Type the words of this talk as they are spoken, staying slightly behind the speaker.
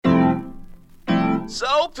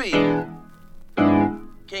Soapy, can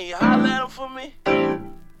you holler at him for me? I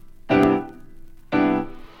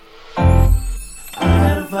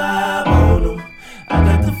got a vibe on him. I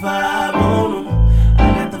got the vibe on him.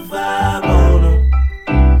 I got the vibe on him.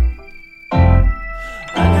 I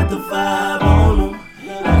got the vibe on him. I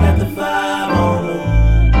got the vibe on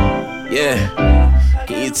him. Yeah,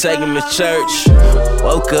 can you take him to church?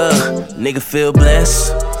 Woke up, nigga feel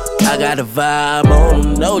blessed. I got the vibe on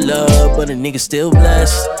him. No love, but a nigga still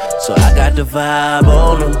blessed. So I got the vibe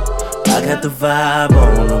on him. I got the vibe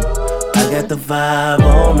on him. I got the vibe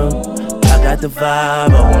on him. I got the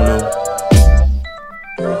vibe on him.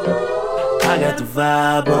 I got the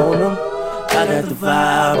vibe on him. I got the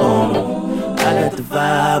vibe on him. I got the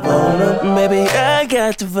vibe on him. Baby, I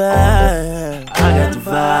got the vibe. I got the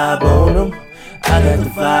vibe on him. I got the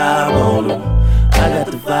vibe on him. I got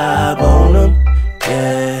the vibe on him.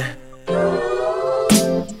 Yeah.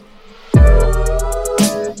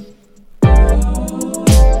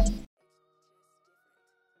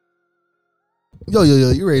 Yo,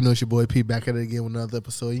 you already know it's your boy P back at it again with another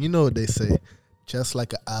episode. You know what they say, just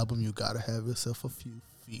like an album, you gotta have yourself a few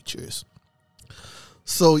features.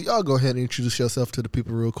 So y'all go ahead and introduce yourself to the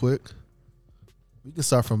people real quick. We can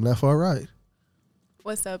start from left or right.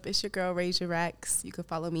 What's up? It's your girl, Raise Your Racks. You can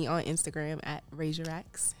follow me on Instagram at Raise Your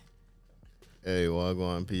Racks. Hey,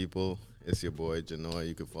 wagwan people. It's your boy, Janoy.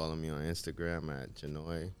 You can follow me on Instagram at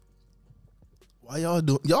Janoy. Why y'all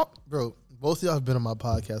do y'all, bro? Both of y'all have been on my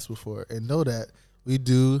podcast before and know that we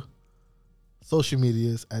do social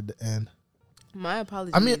medias at the end. My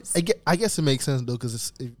apologies. I mean, I guess it makes sense though, because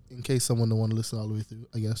it's in case someone don't want to listen all the way through.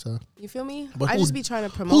 I guess so. You feel me? But I who- just be trying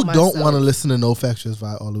to promote Who myself. don't want to listen to No Facts Just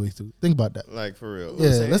Vibe all the way through? Think about that. Like, for real. Yeah,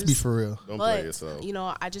 Losers. let's be for real. Don't play But, yourself. you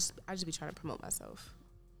know, I just be trying to promote myself.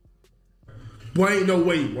 Boy, ain't no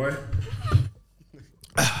way, boy.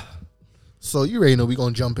 So you already know we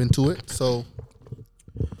gonna jump into it. So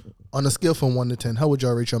on a scale from 1 to 10, how would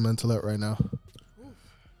y'all rate your mental health right now?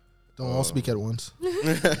 Don't all speak at once.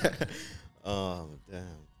 Oh,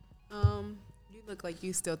 damn. You look like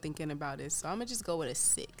you still thinking about it, so I'm gonna just go with a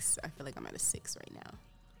 6. I feel like I'm at a 6 right now.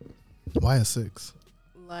 Why a 6?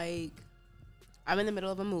 Like, I'm in the middle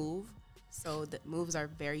of a move, so the moves are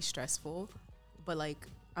very stressful, but like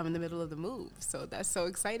I'm in the middle of the move, so that's so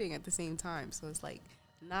exciting at the same time. So it's like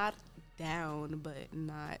not down, but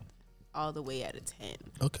not all the way at a 10.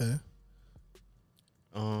 Okay.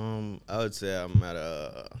 I would say I'm at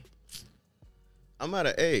an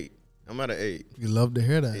 8. I'm at an 8. You love to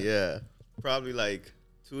hear that. Yeah. Probably like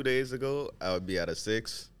 2 days ago, I would be at a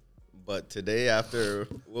 6. But today, after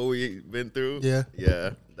what we've been through, Yeah.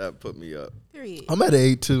 that put me up. Period. I'm at an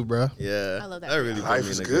 8 too, bro. Yeah. I love that That for really y'all. put Life me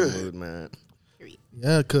is in a good. good mood, man. Period.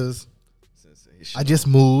 Yeah, because Sensation. I just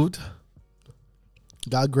moved.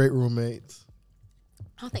 Got great roommates.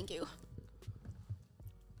 Oh, thank you.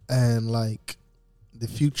 And like the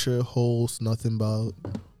future holds nothing but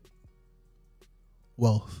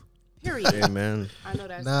wealth. Period. Amen. I know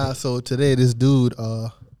that's Nah, right. so today this dude, I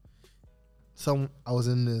was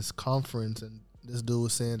in this conference and this dude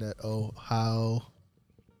was saying that, how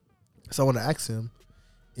someone asked him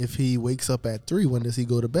if he wakes up at 3, when does he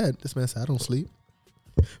go to bed? This man said, I don't sleep.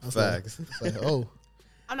 I was Facts. Like, oh,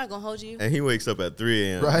 I'm not gonna hold you. And he wakes up at 3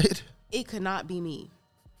 a.m. right? It could not be me.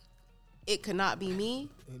 It could not be me.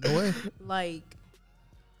 Ain't no way. Like,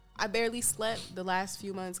 I barely slept the last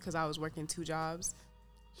few months because I was working 2 jobs.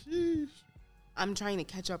 I'm trying to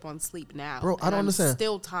catch up on sleep now. Bro, I and don't understand. I'm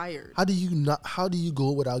still tired. How do you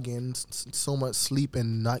go without getting so much sleep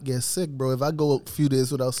and not get sick, bro? If I go a few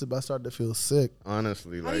days without sleep, I start to feel sick.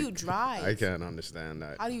 Honestly, How like, do you drive? I can't understand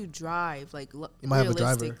that. How do you drive? Like, You might have a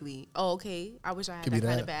driver. realistically. Oh, okay. I wish I had Could be that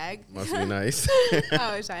kind that. of bag. Must be nice.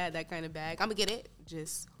 I wish I had that kind of bag. I'm gonna get it.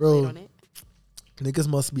 Just Bro. wait on it. Niggas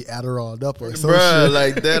must be Adderalled up or some Bruh, shit.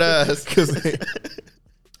 like dead ass.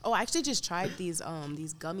 Oh, I actually just tried these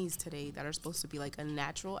gummies today that are supposed to be like a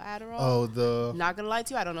natural Adderall. Oh, Not gonna lie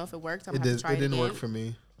to you, I don't know if it worked. I'm it gonna have to try it didn't again. work for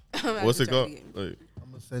me. I'm gonna have What's to it try called? again. Like,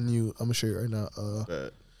 I'm gonna show you right now.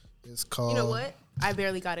 that. It's called. You know what? I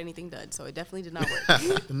barely got anything done, so it definitely did not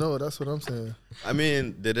work. No, that's what I'm saying. I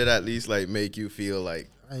mean, did it at least like make you feel like?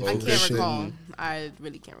 I ain't I Oh, can't shit. recall. I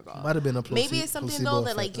really can't recall. Might have been a Maybe it's something placebo though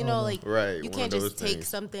that effect. like you I don't know like Right, you one can't of just those take things.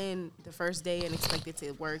 something the first day and expect it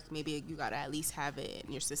to work. Maybe you gotta at least have it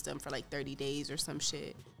in your system for like 30 days or some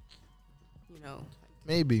shit. You know,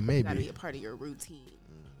 Maybe. gotta be a part of your routine.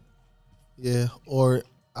 Yeah, or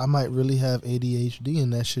I might really have ADHD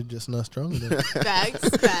and that shit just not strong enough. Facts.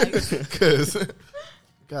 Cause,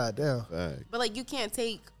 goddamn. Fact. But like you can't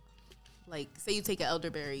take, like say you take an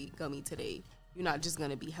elderberry gummy today, you're not just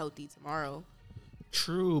gonna be healthy tomorrow.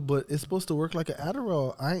 True, but it's supposed to work like an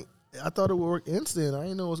Adderall. I thought it would work instant. I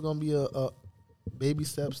didn't know it was gonna be a baby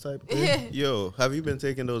steps type thing. Yo, have you been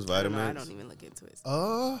taking those I don't vitamins? even look into it.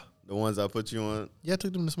 The ones I put you on? Yeah, I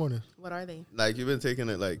took them this morning. What are they? Like, you've been taking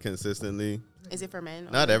it, like, consistently? Is it for men?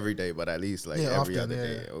 Not only? every day, but at least, like, Yeah, every often, other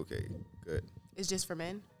yeah. day. Okay, good. It's just for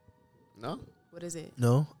men. No? What is it?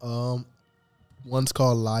 No, one's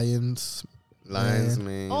called Lion's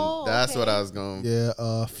Mane. Oh, That's what okay. I was going.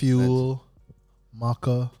 Yeah, Fuel,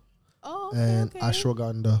 Maca, Oh, okay, and okay.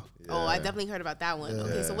 Ashwagandha. Oh, I Yeah. definitely heard about that one. Yeah.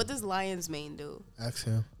 Okay, so what does lion's mane do? Ask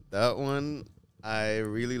him. That one, I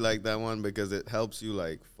really like that one because it helps you,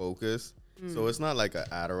 like, focus. So it's not like an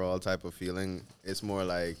Adderall type of feeling. It's more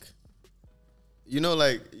like, you know,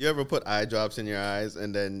 like, you ever put eye drops in your eyes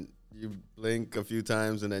and then you blink a few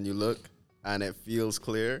times and then you look and it feels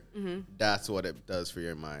clear? That's what it does for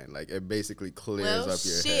your mind. Like, it basically clears Well, up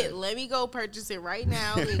your shit. head. Let me go purchase it right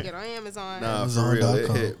now. Let me get on Amazon. Nah, for real, it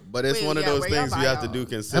Amazon.com. hit. But it's Wait, one of yeah, those where y'all things you buy have to y'all? do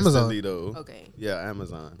consistently, though. Okay. Yeah,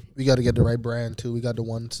 Amazon. We got to get the right brand too. We got the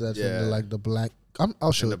ones that's in Yeah. the, like the black.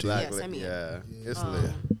 I'll show And it the to you. black, Yeah, send me it. yeah, it's Um,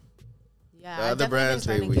 lit. Yeah, The I've other definitely brands,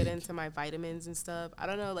 been they trying to get weak. into my vitamins and stuff. I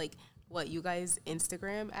don't know, like, what you guys'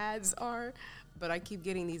 Instagram ads are, but I keep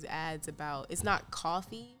getting these ads about, it's not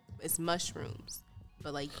coffee, it's mushrooms.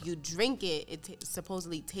 But, like, you drink it, it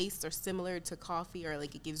supposedly tastes or similar to coffee, or,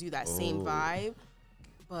 like, it gives you that same vibe,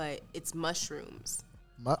 but it's mushrooms.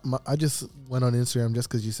 I just went on Instagram just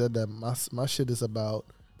because you said that. My shit is about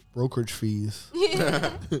brokerage fees.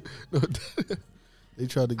 They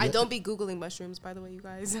tried to get. I don't be Googling mushrooms, by the way, you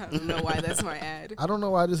guys. I don't know why that's my ad. I don't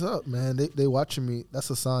know why this up, man. They watching me. That's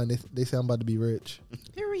a sign. They say I'm about to be rich.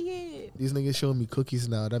 Period. These niggas showing me cookies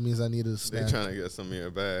now. That means I need a They snack, trying to get some in your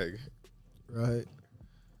bag. right?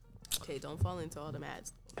 Okay, don't fall into all them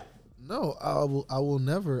ads. No, I will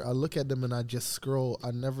never. I look at them and I just scroll.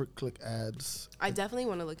 I never click ads. I definitely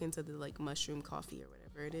want to look into the, like, mushroom coffee or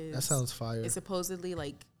whatever it is. That sounds fire. It's supposedly,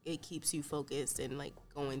 like, it keeps you focused and, like,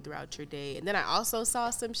 going throughout your day. And then I also saw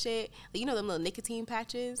some shit, like, you know them little nicotine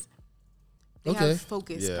patches? They Okay. have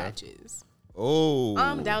focus Yeah. patches. Oh.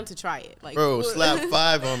 I'm down to try it. Like, Bro, slap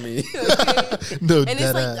 5 on me. No, And it's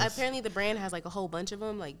dead like, ass. apparently the brand has, like, a whole bunch of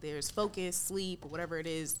them. Like, there's focus, sleep, whatever it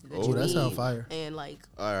is that Oh, you that need. sound fire. And, like,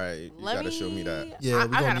 All right, you let gotta me show me that. Yeah, we I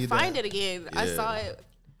gonna gotta need find that. it again. I Yeah. saw it.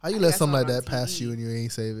 How you I let think I something saw like it on that pass TV. you and you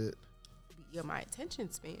ain't save it? Yeah, my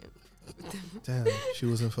attention span. Damn, she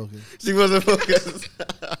wasn't focused. She wasn't focused.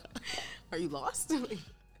 Are you lost?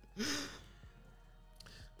 I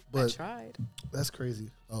But tried. that's crazy.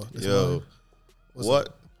 Oh, this Yo, one? What's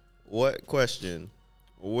up? what question?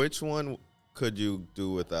 Which one could you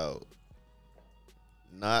do without?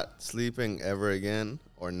 Not sleeping ever again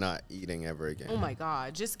or not eating ever again? Oh my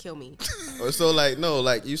God, just kill me. Or so like no,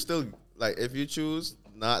 like you still like if you choose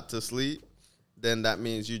not to sleep, then that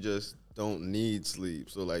means you just don't need sleep.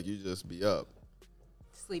 So like you just be up.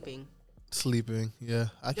 Sleeping. Sleeping. Yeah,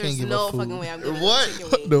 I There's can't give no up food. fucking way I'm giving What? up chicken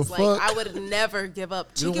What wings. the Like, fuck? I would never give up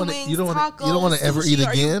You don't chicken wanna- wings, you don't wanna- tacos, you don't wanna ever sushi. eat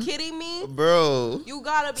Are you again? kidding me? Bro, You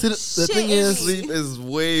gotta be See, the thing shitting is, me. sleep is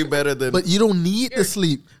way better than But you don't need You're to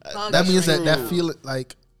sleep. bugging That means right that now. feel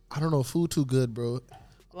like I don't know, food too good, bro.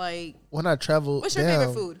 Like, When I travel, what's your down,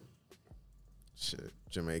 favorite food? shit,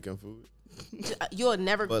 Jamaican food. You'll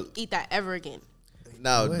never But- eat that ever again.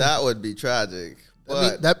 Now Wait. that would be tragic. I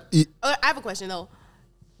mean, But I have a question though.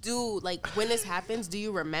 Like, when this happens, do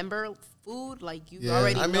you remember food? Like, you Yeah.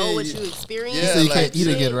 already I know mean, what you experienced? yeah, so you like, can't eat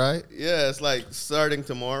shit. again, right? yeah, it's like starting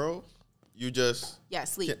tomorrow. You just Yeah,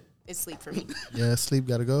 sleep. It's sleep for me. Yeah, sleep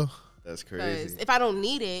gotta go. that's Because crazy. if I don't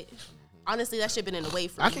need it, honestly, that shit been in the way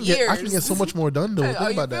for I can years. get so much more done though. Oh, Think you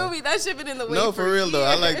about feel that. me? That shit been in the way. No, for for real though.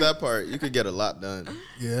 I like years. that part. You could get a lot done.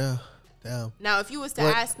 Yeah, damn. Now, if you was to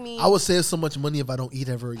But ask me, I would save so much money if I don't eat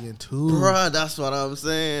ever again too. Bruh, that's what I'm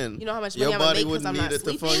saying. You know how much your money I'ma body make 'cause wouldn't I'm need not it to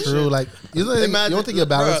sleeping? function. True, like you don't think you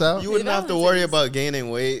balance bruh, out. You wouldn't have to It worry balances. about gaining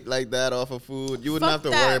weight like that off of food. You wouldn't Fuck have to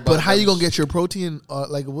that. worry about. But how you them gonna get your protein?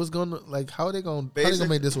 Like what's gonna like? How are they gonna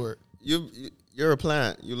make this work? You're a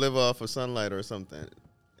plant. You live off of sunlight or something.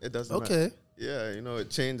 It doesn't matter. Okay. Yeah, you know, it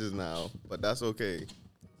changes now, but that's okay.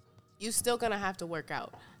 you still gonna have to work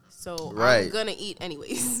out. So I'm Right. gonna eat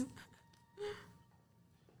anyways.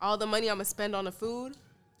 All the money I'm gonna spend on the food,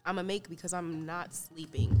 I'm gonna make because I'm not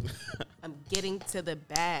sleeping. I'm getting to the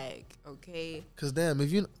bag, okay? Cause so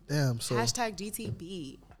Hashtag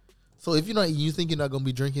GTB. so if you're not eating, you think you're not gonna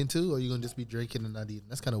be drinking too, or you're gonna just be drinking and not eating?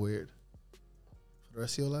 That's kind of weird. For the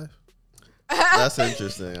rest of your life. That's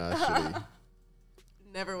interesting, actually,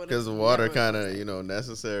 Never would. because water kind of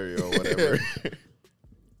necessary or whatever.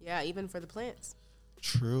 Yeah, even for the plants.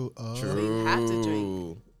 True. you have to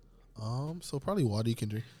drink. True. So probably water you can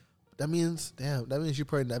drink. That means you're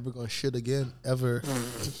probably never gonna shit again ever.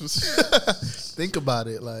 Think about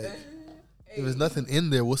it. Like, if there's nothing in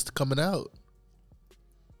there, what's coming out?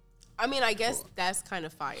 I mean, I guess that's kind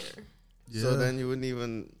of fire. Yeah. So then you wouldn't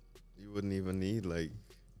even need like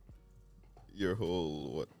your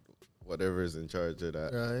whole whatever is in charge of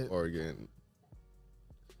that Right. organ.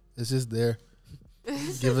 It's just there.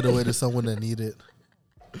 Give it away to someone that need it,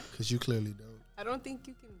 because you clearly don't. I don't think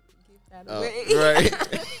you can give that Oh, away.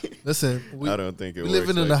 right. Listen, I don't think it we're works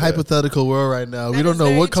living in like a that. hypothetical world right now. We That don't is know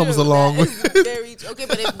very what comes true. along That with is very true. Okay,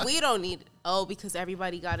 but if we don't need it, because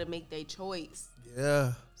everybody got to make their choice.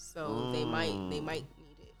 Yeah. So they might need it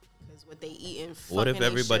because what they eating. What if fucking they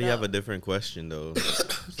everybody shit have a up. different question though?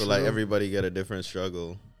 So like everybody get a different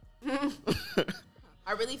struggle.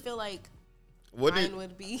 I really feel like What do mine you,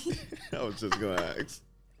 would be. I was just gonna ask.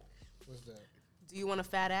 What's that? Do you want a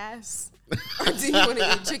fat ass, or do you want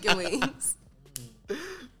to eat chicken wings?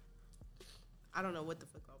 I don't know what the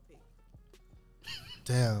fuck I'll pick.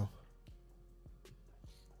 Damn.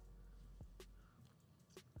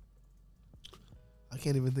 I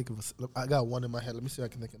can't even think of I got one in my head. Let me see if I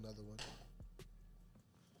can think of another one.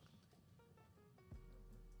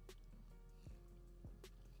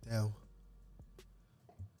 Damn.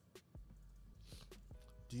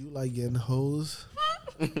 Do you like getting hoes?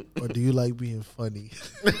 Or do you like being funny?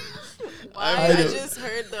 Why? I just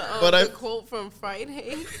heard the quote from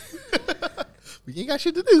Friday. We ain't got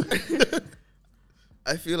shit to do.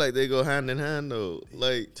 I feel like they go hand in hand though.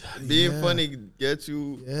 Like being Yeah. funny gets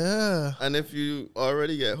you, Yeah. and if you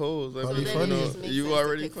already get hoes, I Probably mean, funny. It just makes you sense to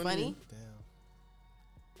already pick funny.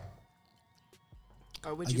 Damn.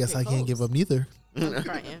 Or would I you guess pick I can't hoes? give up neither. I'm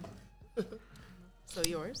crying. So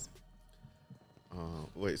yours,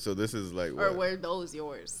 Wait, so this is like or what? were those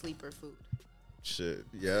yours? Sleeper food. Shit.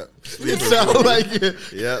 Yeah. It Sleeper sound food. like it.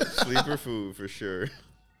 Yeah, sleeper food for sure.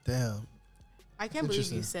 Damn. I can't believe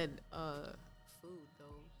you Interesting. said food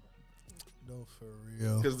though. No, for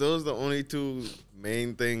real. Because those are the only two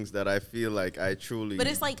main things that I feel like I truly. But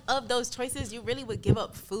it's like of those choices, you really would give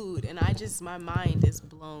up food, and my mind is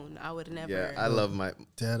blown. I would never. Yeah, I love my.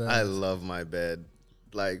 Dead I ass. love my bed.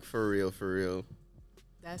 Like for real, for real.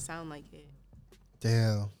 That sound like it.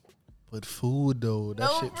 Damn. But food though, that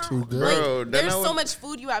No, shit bro. too good. Bro, Like, then there's I so would- much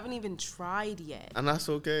food you haven't even tried yet. And that's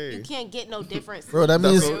okay. You can't get no difference. Bro, that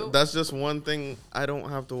That's, means that's just one thing I don't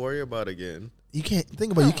have to worry about again. you can't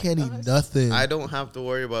think about it, you can't eat nothing. I don't have to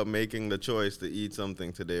worry about making the choice to eat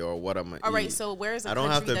something today or what I'm gonna All eat. right, so where is a I don't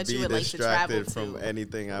have country to that you be would like to travel distracted from to?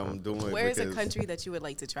 anything I'm doing. Where is a because country that you would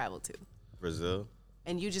like to travel to? Brazil.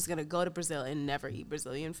 And you're just gonna go to Brazil and never eat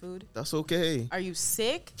Brazilian food? That's okay. Are you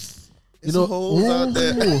sick? It's holes out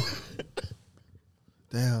there. ooh.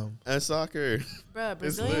 Damn. And soccer. Bruh,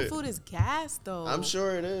 Brazilian lit. food is gas though. I'm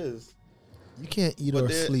sure it is. You can't eat or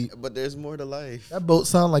sleep. But there's more to life. That boat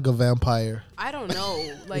sound like a vampire. I don't know.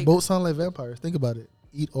 The Like, boat sound like vampires. Think about it.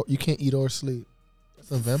 You can't eat or sleep. That's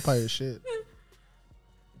some vampire shit. if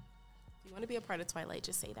you want to be a part of Twilight,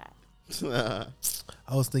 just say that.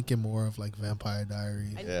 I was thinking more of like Vampire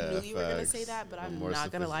Diaries I Yeah, knew you were gonna facts. say that, but I'm More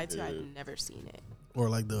not gonna lie to you. I've sophisticated. never seen it. or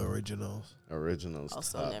like the originals. Originals.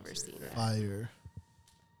 Also, top never tier. seen it. Fire.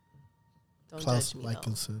 Don't Klaus judge me though.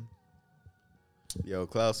 Likenson. Yo,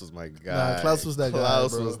 Klaus was my guy. Klaus was that guy,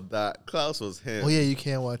 Klaus bro. was that. Klaus was him. Oh yeah, you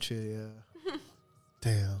can't watch it. Yeah.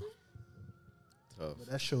 Damn. Tough. But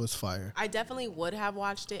that show is fire. I definitely would have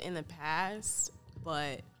watched it in the past,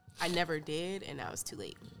 but I never did, and now it's too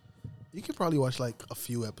late. You could probably watch like a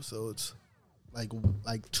few episodes, like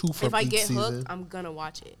 2 from If I each get season. hooked, I'm gonna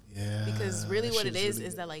watch it. Yeah. Because really that what it shit's is really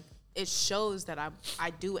is good. that like it shows that I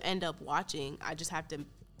do end up watching. I just have to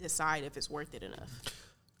decide if it's worth it enough.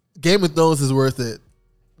 Game of Thrones is worth it.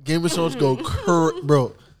 Game of Thrones go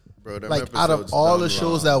bro. Bro, them Like out of episodes all done the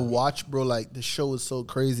shows wrong. that I watch, bro, like the show is so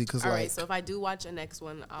crazy because All like right, so if I do watch a next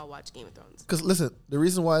one, I'll watch Game of Thrones. because listen, the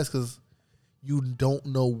reason why is because you don't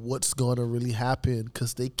know what's gonna really happen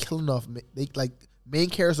because they killing off they like main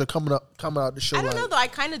characters are coming out the show. I don't like, know though. I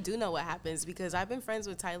kind of do know what happens because I've been friends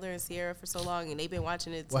with Tyler and Sierra for so long, and they've been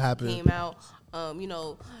watching it. What since it happened? Came out. You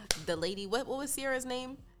know, the lady. What was Sierra's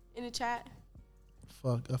name in the chat?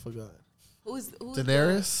 Fuck, I forgot. Who's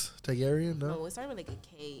Daenerys Targaryen? The, No. no, it started with like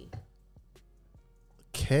a K.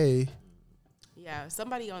 K. Yeah,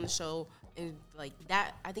 somebody on the show and like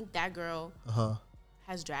that. I think that girl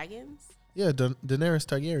has dragons. Yeah, Daenerys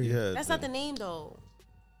Targaryen. Yeah, That's not the name though.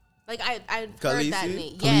 Like I've heard Khaleesi? that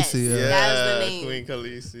name. Khaleesi, Yes, yeah. that's the name. Queen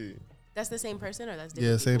Khaleesi. That's the same person, or that's Yeah,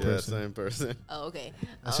 different. same people? Yeah, person. same person. Oh, okay.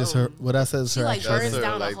 That's just her. What I said is She her like actual burns That's her, name.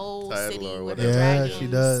 down like, a whole title city or with whatever. her Yeah, dragons. she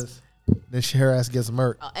does. Then her ass gets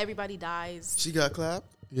murked. Everybody dies. She got clapped.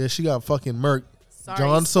 Yeah, she got fucking murked. Sorry,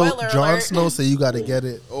 Jon spoiler alert. Snow said you got to get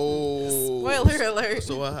it. Oh. Spoiler alert.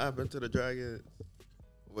 So what happened to the dragon?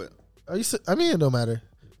 What? Are you? I mean, it don't matter.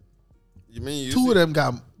 You mean you Two see- of them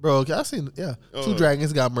got, bro. I seen, yeah. Oh. 2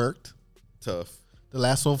 dragons got murked. tough? The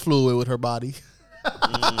last one flew away with her body.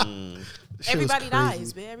 Mm. Shit was Everybody crazy.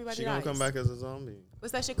 dies, man. Everybody She dies. gonna come back as a zombie.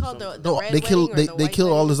 What's that shit called? The No, red they killed. wedding They or the they white killed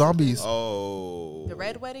all the wedding or something? zombies. Oh. The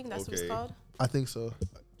red wedding. That's what it's Okay. called. I think so.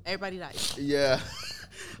 Everybody dies. Yeah.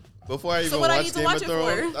 Before I even what I watched need to Game watch of it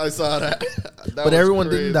for? Thrones, I saw that. That But was everyone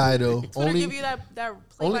crazy. didn't die though. Twitter Only give you that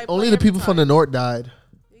play-by-play only the every people from the time. north died.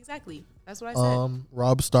 Exactly. That's what I said.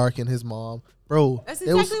 Rob Stark and his mom, bro. That's it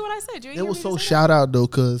exactly was, what I said. You ain't It hear was me so say that? shout out though,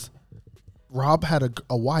 cause Rob had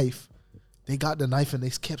a wife. They got the knife and they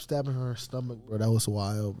kept stabbing her in her stomach, bro. That was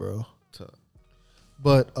wild, bro. Tough.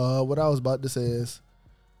 But what I was about to say is,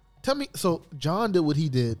 tell me. So John did what he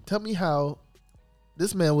did. Tell me how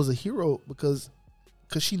this man was a hero because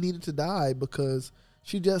she needed to die because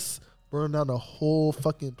she just burned down the whole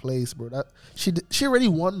fucking place, bro. She already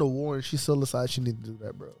won the war and she still decided she needed to do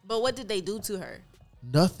that, bro. But what did they do to her?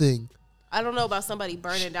 Nothing. I don't know about somebody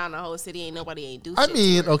burning down the whole city. Ain't nobody ain't do I shit.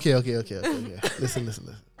 mean, to her. okay. Listen. This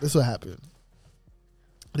is what happened.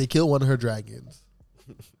 They killed one of her dragons.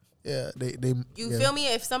 Yeah, they. You yeah. feel me?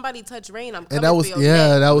 If somebody touched Rain, I'm coming And that was for your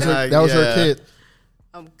neck. that was her. Like, That was her yeah. kid.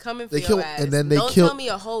 I'm coming for They your killed ass. and then they Don't killed. tell me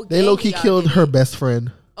a whole They gang low key of y'all killed did her it. best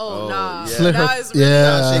friend. Oh, Oh, nah. yeah. Slit her- That is really yeah.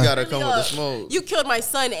 Now she fucked gotta me come with the up. smoke. You killed my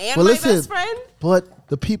son and But my listen, best friend? But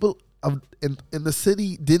the people in the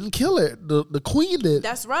city didn't kill her. The queen did.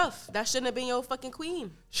 That's rough. That shouldn't have been your fucking queen.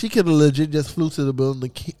 She could have legit just flew to the building.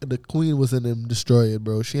 The queen was in them destroy it,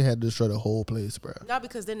 bro. She had to destroy the whole place, bro. Not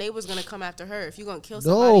because then they was going to come after her. If you going to kill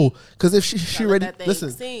somebody. No, because if she Gotta let already that thing listen,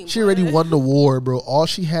 sing, she already boy. won the war, bro. All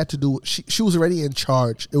she had to do, she was already in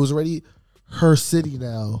charge. It was already her city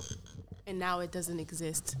now. And now it doesn't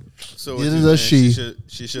exist. So Neither what you does saying,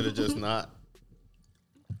 she should have just not.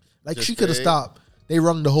 Like Just she could have stay. stopped. They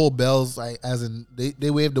rung the whole bells, like as in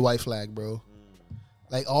they waved the white flag, bro.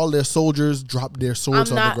 Like all their soldiers dropped their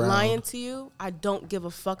swords I'm on the not ground. lying to you. I don't give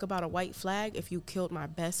a fuck about a white flag if you killed my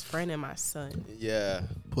best friend and my son. Yeah.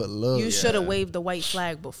 Put love. You should have waved the white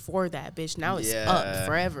flag before that, bitch. Now it's Yeah. up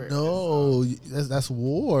forever. No, that's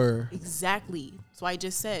war. Exactly. That's why I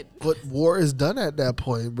just said. But war is done at that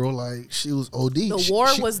point, bro. Like she was OD. The war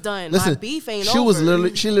was done. Listen, My beef ain't she was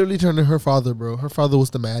over. she literally turned to her father, bro. Her father was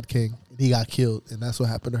the Mad King. And he got killed, and that's what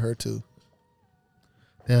happened to her too.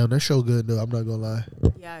 Damn, that show good though. I'm not gonna lie.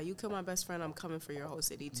 Yeah, you kill my best friend, I'm coming for your whole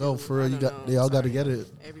city too. No, for real, I you don't got know. they all got to Sorry. get it.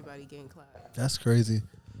 Everybody getting clapped. That's crazy.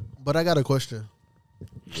 But I got a question.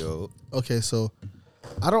 Yo. Okay, so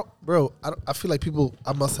I feel like people.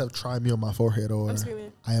 I must have tried me on my forehead, or I'm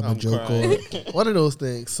screaming. I am a I'm joke, crying. or one of those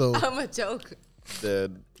things. So I'm a joke.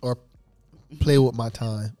 Dead. or play with my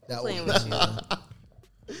time. That Playing was, with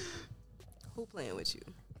you. Who playing with you?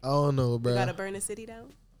 I don't know, You bro. gotta burn the city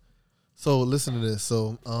down? So listen to this.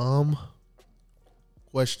 So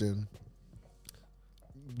question.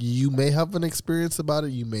 You may have an experience about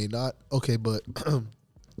it. You may not. Okay, but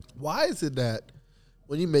why is it that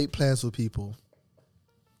when you make plans with people,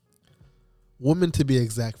 women to be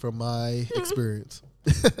exact, from my experience,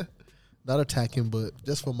 not attacking, but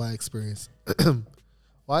just from my experience,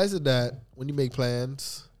 why is it that when you make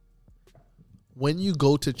plans, when you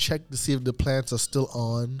go to check to see if the plans are still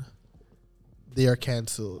on, they are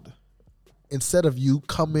canceled? Instead of you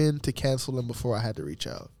coming to cancel them before I had to reach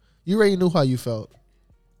out. You already knew how you felt.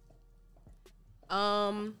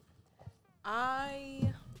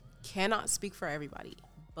 I cannot speak for everybody,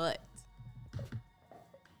 but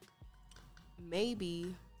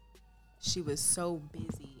maybe she was so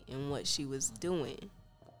busy in what she was doing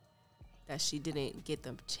that she didn't get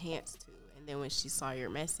the chance to. And then when she saw your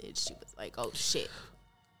message, she was like, "Oh shit."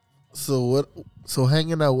 So what? So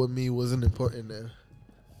hanging out with me wasn't important then.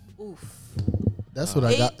 Oof. That's what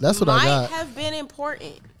I got. That's what I might got. have been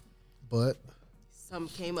important. But Some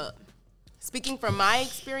came up. Speaking from my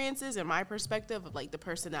experiences and my perspective of like the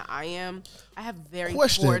person that I am, I have very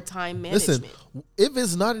question. poor time management. Listen, if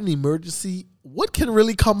it's not an emergency, what can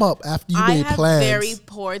really come up after you I made have plans? very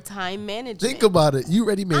poor time management. Think about it. You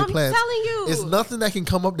already made I'm plans. telling you. It's nothing that can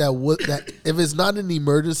come up that if it's not an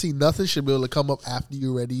emergency, nothing should be able to come up after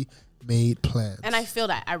you already made plans. And I feel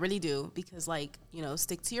that. I really do. Because, like, you know,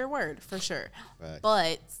 stick to your word for sure. Right.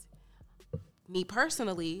 But me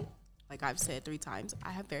personally, like I've said 3 times, I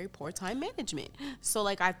have very poor time management. So,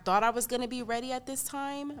 like, I thought I was going to be ready at this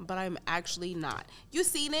time, but I'm actually not. You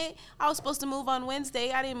seen it. I was supposed to move on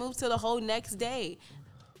Wednesday. I didn't move till the whole next day.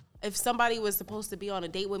 If somebody was supposed to be on a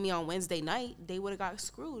date with me on Wednesday night, they would have got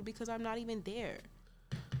screwed because I'm not even there.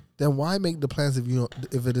 Then why make the plans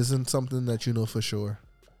if it isn't something that you know for sure?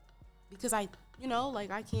 Because I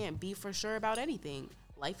can't be for sure about anything.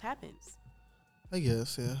 Life happens. I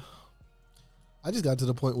guess, yeah. I just got to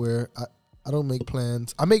the point where I don't make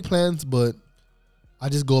plans. I make plans, but I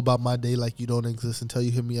just go about my day like you don't exist until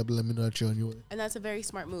you hit me up and let me know that you're on your way. And that's a very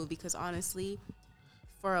smart move because honestly,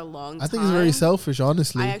 for a long time, I think it's very selfish,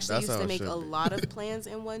 honestly. I actually That's used how to it make should a be. lot of plans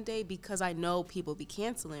in one day because I know people be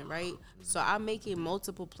canceling, right? So I'm making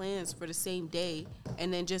multiple plans for the same day,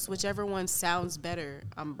 and then just whichever one sounds better,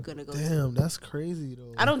 I'm gonna go. to. Damn, that's crazy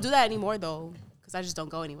though. I don't do that anymore though, because I just don't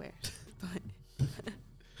go anywhere. But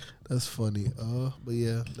That's funny. But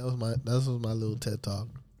yeah, that was my little TED talk.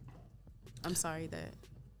 I'm sorry that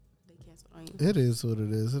they canceled on you. It is what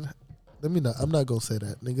it is. I'm not gonna say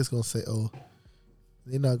that. Niggas gonna say, oh,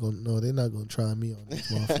 they're not gonna try me on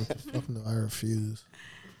this motherfucker. Fuck no, I refuse.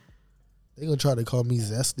 They gonna try to call me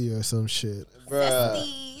zesty or some shit. Bruh.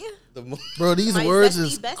 Zesty. Bro, these My words zesty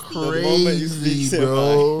is bestie. The moment you crazy, speak,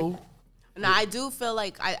 bro. Now I do feel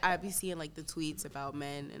like I be seeing like the tweets about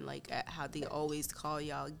men and like how they always call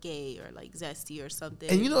y'all gay or like zesty or something.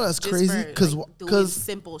 And you know that's just crazy for, because like, doing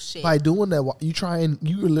simple shit. by doing that,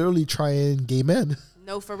 you literally trying gay men.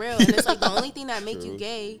 No, for real. And it's like the only thing that make you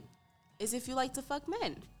gay is if you like to fuck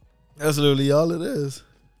men. That's literally all it is.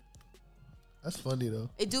 That's funny though.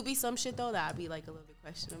 It do be some shit though that I be like a little bit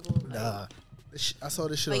questionable. Like, Nah, I saw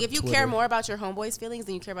this shit. like on if you Twitter. care more about your homeboys' feelings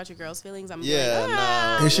than you care about your girls' feelings, I'm Yeah,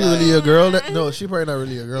 like, nah. Is she really a girl? No, she probably not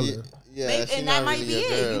really a girl. Then. Yeah, Maybe, she and not that might really be a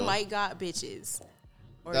it. girl. You might got bitches.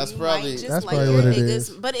 Or That's you probably- might just That's like probably your what it niggas. is.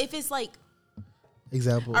 But if it's like,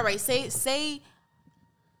 Example. all right, say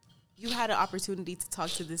you had an opportunity to talk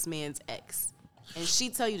to this man's ex, and she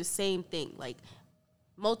tell you the same thing. Like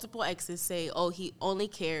multiple exes say, oh, he only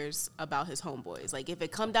cares about his homeboys. Like if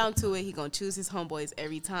it come down to it, he gonna choose his homeboys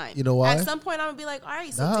every time. You know why? At some point, I'm gonna be like, all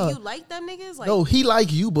right, so Nah. do you like them niggas? Like, No, he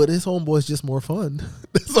like you, but his homeboy's just more fun.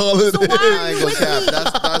 That's all it is. so why I are ain't you gonna with cap. me?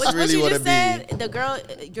 That's What really you what just it said, be. the girl,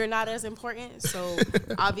 you're not as important. So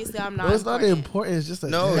obviously, I'm not. No, it's not important. It's just a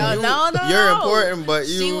No, No, you- no, you're no. important, but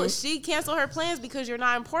you- she canceled her plans because you're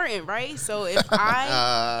not important, right? So if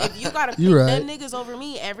if you gotta pick You right. them niggas over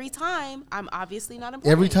me every time, I'm obviously not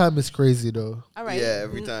important. Every time it's crazy though. All right. Yeah,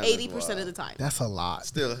 every time it's 80% of wild. the time. That's a lot.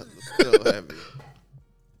 Still heavy.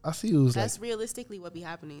 I see who's like, That's realistically what be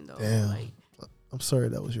happening though. damn. Like I'm sorry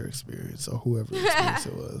that was your experience or whoever experience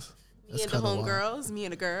it was. me That's and the kinda wild. homegirls, me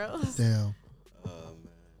and the girls. Damn. Oh man.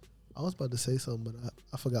 I was about to say something, but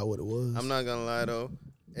I forgot what it was. I'm not gonna lie though.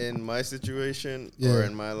 In my situation or Yeah.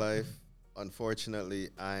 in my life, unfortunately,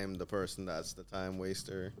 I'm the person that's the time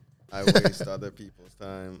waster. I waste other people's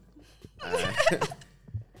time.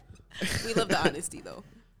 We love the honesty though.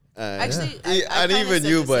 And Actually, I and kinda even said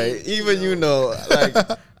you, the but same, even you you know, like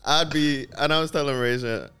I'd be, and I was telling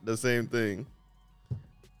Raja the same thing.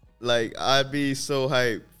 Like I'd be so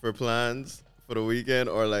hyped for plans for the weekend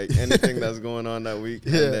or like anything that's going on that week,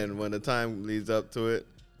 Yeah. and then when the time leads up to it,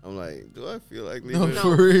 I'm like, do I feel like No, leaving?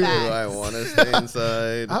 for real. Do I want to stay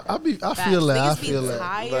inside? I Facts. feel that. I Niggas be feel that.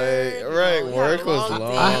 tired, Like, you right, know, we work had a was long.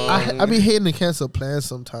 day. I be hating to cancel plans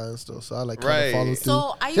sometimes though, so I like kind of Right. follow through.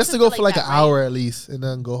 So I used just to to go feel for like like an that, hour right? at least, and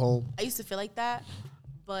then go home. I used to feel like that,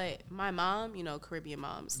 but my mom, you know, Caribbean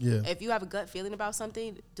moms, Yeah. if you have a gut feeling about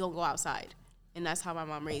something, don't go outside. And that's how my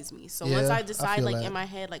mom raised me. So Yeah, once I I decide, feel like that. in my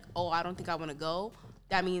head, like, oh, I don't think I want to go,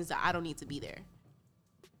 that means that I don't need to be there.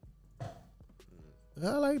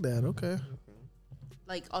 I like that. Okay.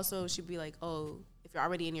 Like, also, she'd be like, oh, if you're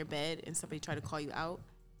already in your bed and somebody try to call you out,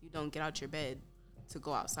 you don't get out your bed to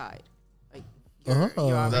go outside. Like, you're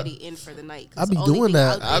already in for the night. 'Cause I be the only doing thing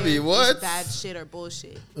that. out I be there is what? bad shit or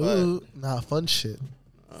bullshit. Ooh, nah, fun shit.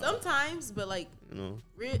 Sometimes, but like, You know,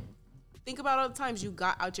 think about all the times you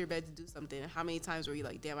got out your bed to do something. How many times were you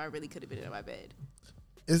like, damn, I really could have been in my bed?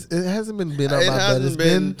 It hasn't been out It my bed. hasn't It's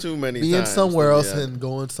been too many being times, somewhere to be else honest. and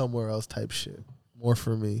going somewhere else type shit. More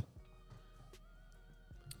for me.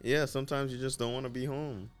 yeah. Sometimes you just don't want to be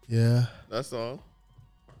home. Yeah, That's all.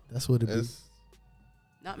 that's what it be. It's,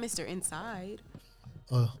 Not Mr. Inside.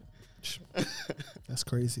 Oh, that's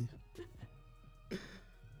crazy.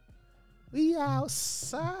 We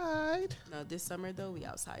outside. No, this summer though, we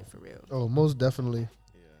outside for real. Oh, most definitely.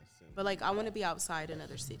 But like, I want to be outside in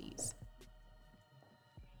other cities.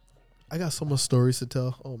 I got so much stories to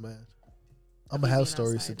tell. Oh man, I'm gonna have Being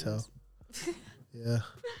stories to outside tell. is- Yeah.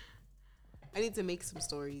 I need to make some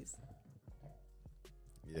stories.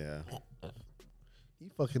 yeah. You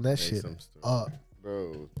fucking that Make shit some stories. up.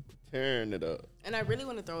 Bro, tearing it up. And I really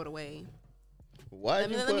want to throw it away. Why Let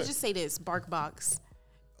me just say this, BarkBox.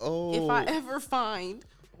 Oh, If I ever find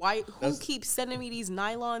Who keeps sending me these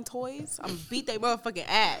nylon toys? I'm beat they motherfucking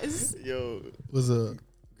ass. Yo, Was a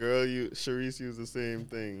girl, Sharice used the same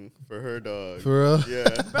thing for her dog. for real?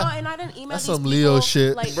 Yeah. Bro, and I didn't email That's these some people, Leo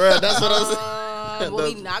shit. Like, Bruh, that's what I was what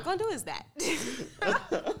we not gonna do is that.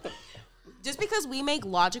 Just because we make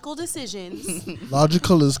logical decisions,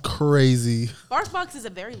 Logical is crazy. BarkBox is a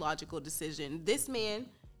very logical decision. This man,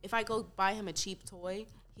 if I go buy him a cheap toy,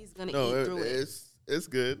 he's gonna No, eat through it. it's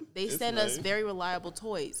good. They It's send nice. us very reliable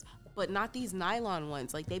toys, but not these nylon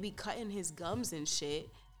ones. Like they be cutting his gums and shit.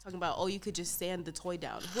 Talking about, oh, you could just sand the toy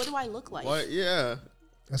down. What do I look like? What? Yeah.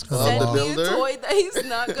 That's kind Send of the me a builder? toy that he's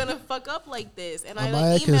not gonna fuck up like this. And Am I I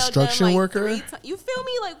a like emailed construction them like worker? 3 times. You feel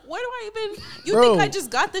me? Like, where do I even? You Bro, think I just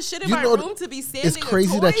got this shit in you my know, room to be sanding? It's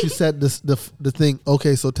crazy a that toy? you said this the thing.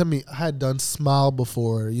 Okay, so tell me, I had done Smile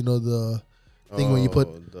before. You know the thing when you put,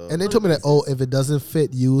 and they told me that if it doesn't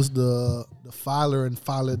fit, use the filer and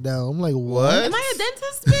file it down. I'm like, what? Am I a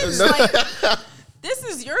dentist, bitch? Like, this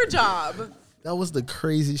is your job. That was the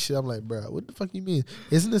crazy shit. I'm like, bro, what the fuck you mean?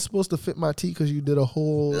 Isn't it supposed to fit my teeth because you did a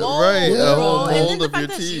whole? Mold, Right, a bro. whole And then mold the of your fact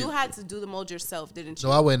that teeth. you had to do the mold yourself, didn't you?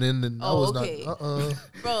 No, I went in and I Oh, was okay. not.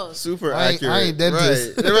 Bro, Super I ain't- accurate. I ain't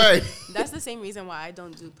dentist. Right. Right. that's the same reason why I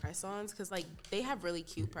don't do press-ons, because like they have really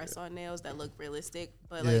cute press-on nails that look realistic,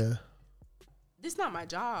 but like Yeah. this not my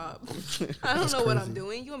job. I don't know what I'm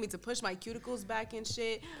doing. You want me to push my cuticles back and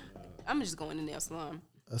shit? I'm just going to nail salon.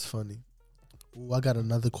 That's funny. Ooh, I got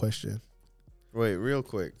another question. Wait, real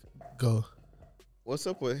quick. Go. What's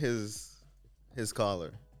up with his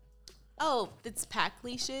collar? Oh, it's Pack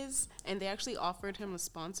Leashes, and they actually offered him a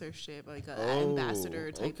sponsorship, like an Oh, ambassador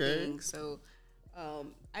type okay. thing. So, I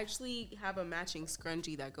actually have a matching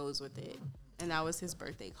scrunchie that goes with it, and that was his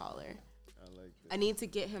birthday collar. I like I need to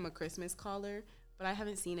get him a Christmas collar, but I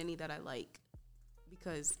haven't seen any that I like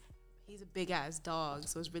because he's a big ass dog,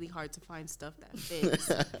 so it's really hard to find stuff that fits.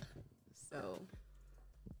 So,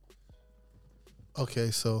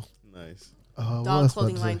 Okay, so Nice. what dog else about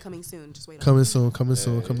clothing to line say? coming soon. Just wait. Coming soon. Coming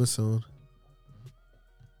soon. Hey. Coming soon.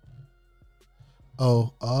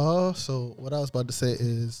 So what I was about to say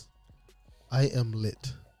is, I am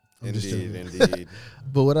lit. I'm just Indeed, joking. indeed.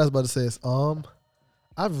 But what I was about to say is,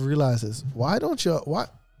 I've realized this. Why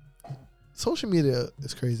social media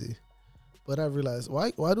is crazy, but I realized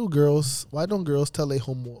why don't girls tell their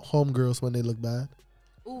home girls when they look bad?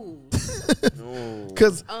 Ooh, No.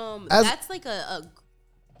 Because as- that's like a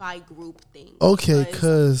by group thing. okay,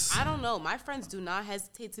 because I don't know. My friends do not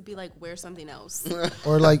hesitate to be like, wear something else.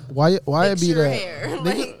 or like why it Fix be your that? hair.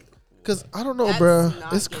 Like, Because I don't know, That's bruh.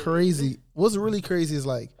 not It's good. crazy. What's really crazy is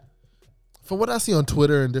like, from what I see on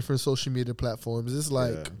Twitter and different social media platforms, it's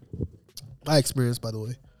like my experience, by the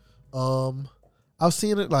way. I've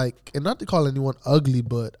seen it like, and not to call anyone ugly,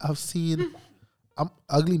 but I've seen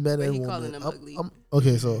ugly men But and he women. calling them ugly.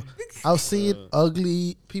 Okay, so I've seen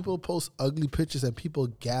ugly people post ugly pictures and people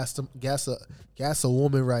gas a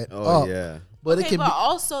woman right Oh up. yeah. But okay, it can but be.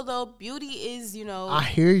 also though, beauty is I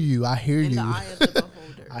hear you. I hear in you. the eye of the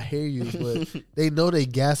beholder. I hear you, but they know they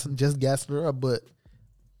gassing her up. But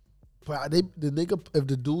the nigga, if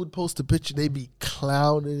the dude posts a picture, they be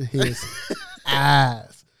clowning his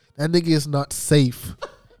ass. That nigga is not safe.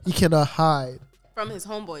 He cannot hide. From his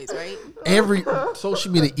homeboys, right? Every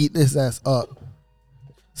social media eating his ass up.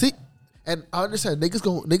 See, and I understand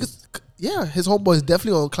niggas. Yeah, his homeboys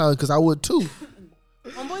definitely on clown because I would too.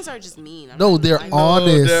 Homeboys are just mean. I'm No, not they're gonna lie. on-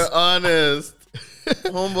 Honest. They're honest.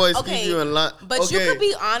 Homeboys Okay, keep you in line. But okay. you could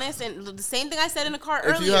be honest, and the same thing I said in the car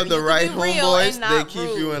earlier. If you have the could right be real homeboys, and they not keep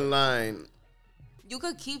you rude. in line. You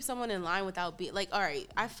could keep someone in line without being like, all right.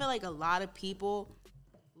 I feel like a lot of people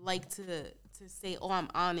like to say, "Oh, I'm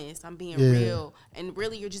honest, I'm being Yeah. real," and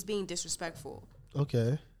really, you're just being disrespectful.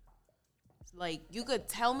 Okay. Like, you could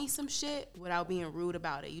tell me some shit without being rude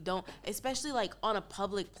about it. You don't, especially like on a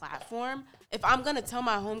public platform. If I'm gonna tell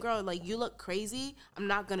my homegirl like you look crazy, I'm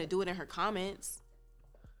not gonna do it in her comments.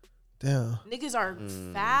 Damn. Niggas are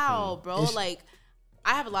foul, bro. It's- Like,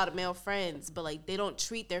 I have a lot of male friends, but like they don't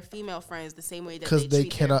treat their female friends the same way that Because they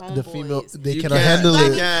treat cannot. their The female. homeboys. They You cannot can't- handle Got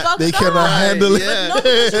it. me fucked They up. cannot handle it. Yeah. But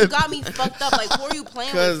no, because you got me fucked up. Like, who are you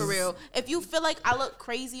playing with for 'Cause- real? If you feel like I look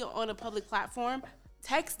crazy on a public platform,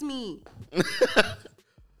 text me.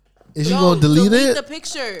 Is you Yo, gonna delete the it?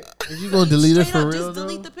 picture. Is you gonna delete it Straight for up, real? Just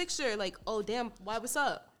delete though? the picture. Like, oh damn, why? What's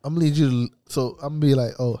up? I'm gonna need you to. So I'm gonna be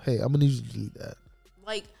like, oh hey, I'm gonna need you to delete that.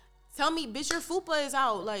 Like, tell me, bitch, your fupa is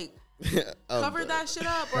out. Like, I'm cover done. that shit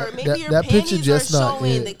up, or maybe that- your that picture panties just are not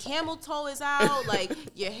showing. it. The camel toe is out. Like,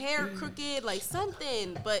 your hair crooked. Like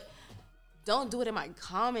something, but. Don't do it in my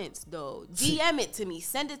comments though. DM it to me.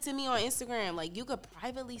 Send it to me on Instagram. Like, you could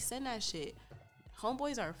privately send that shit.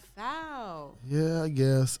 Homeboys are foul. Yeah, I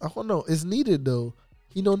guess. I don't know. It's needed though.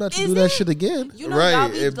 He know not to Is do that it? shit again. You know, y'all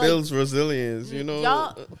Right, be, it like, builds resilience. You know,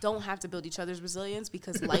 y'all don't have to build each other's resilience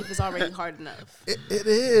because life is already hard enough. It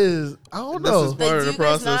is. I don't This know. is part of do the you guys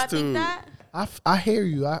process not too. think that? I hear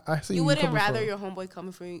you. I see. You where wouldn't coming rather from. your homeboy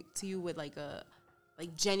coming to you with like a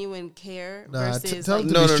genuine care Nah, versus tell like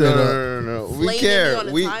him No, be no, straight no, up. no, no, no, no. We flaming care. you on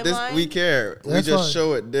the We timeline? care. Yeah, we that's just fine.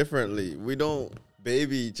 show it differently. We don't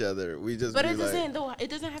baby each other. We just But be it like, doesn't though. It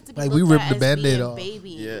doesn't have to be Like, looked we ripped at the as Band-Aid being off. baby.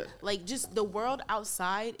 Yeah. Like just the world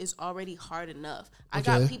outside is already hard enough. I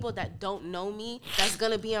Okay. got people that don't know me that's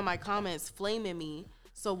gonna be in my comments flaming me.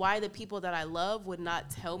 So why the people that I love would not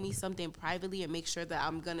tell me something privately and make sure that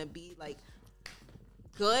I'm gonna be like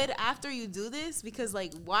good after you do this? Because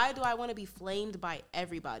like, why do I want to be flamed by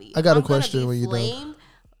everybody? I got If a I'm gonna question be when you're done. flamed,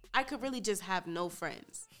 I could really just have no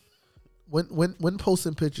friends. When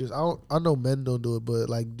posting pictures, I know men don't do it, but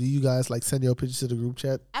like, do you guys like send your pictures to the group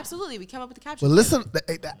chat? Absolutely, we come up with the caption. But listen,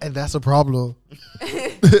 and that's a problem.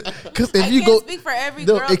 Because if I you can't go, speak for every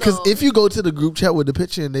no, girl. because though. if you go to the group chat with the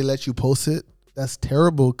picture and they let you post it, that's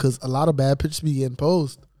terrible. Because a lot of bad pictures be getting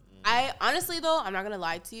posted. I honestly though, I'm not gonna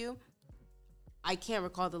lie to you. I can't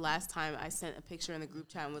recall the last time I sent a picture in the group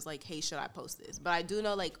chat and was like, "Hey, should I post this?" But I do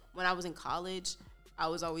know, like, when I was in college, I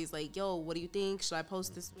was always like, "Yo, what do you think? Should I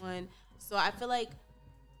post this one?" So I feel like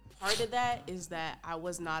part of that is that I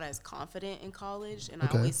was not as confident in college, and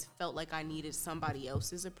Okay. I always felt like I needed somebody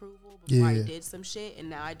else's approval before I Yeah. did some shit. And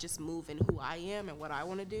now I just move in who I am and what I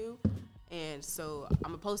want to do, and so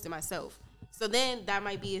I'm gonna post it myself. So then that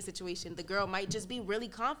might be a situation. The girl might just be really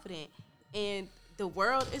confident, and the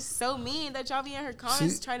world is so mean that y'all be in her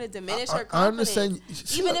comments See, trying to diminish I- her I confidence. understand.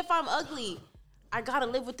 See, Even look- if I'm ugly, I gotta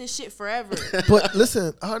live with this shit forever. But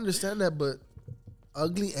listen, I understand that, but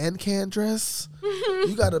ugly and can't dress,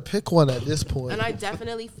 you got to pick one at this point. And I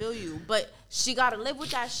definitely feel you, but she gotta live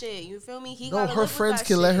with that shit. You feel me? He No, gotta her live with friends that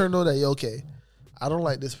can let shit. her know that, yo, okay, I don't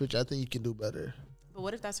like this picture. I think you can do better. But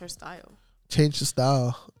what if that's her style? Change the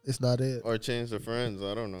style. It's not it. or change the friends.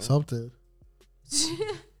 I don't know. Something.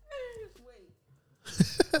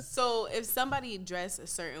 So if somebody dress a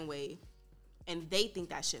certain way and they think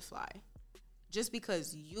that shit fly, just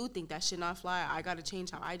because you think that shit not fly, I gotta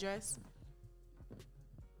change how I dress.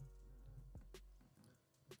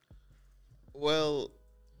 Well,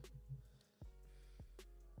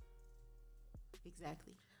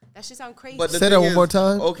 Exactly. That shit sound crazy. but the Say that thing one is- more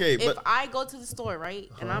time. Okay, If but I go to the store, right,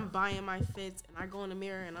 and I'm buying my fits, and I go in the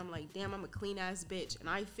mirror, and I'm like, damn, I'm a clean ass bitch, and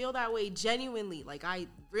I feel that way genuinely, like I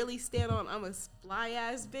really stand on, I'm a fly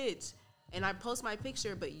ass bitch, and I post my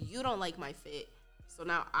picture, but you don't like my fit, so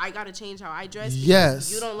now I gotta change how I dress. Because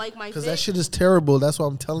Yes. you don't like my fit. Because that shit is terrible. That's what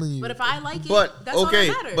I'm telling you. But if I like it, but that's all okay,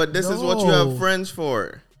 that matters. but this is what you have No. friends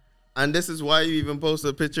for. And this is why you even post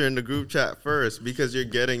a picture in the group chat first, because you're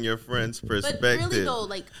getting your friend's perspective. But really though,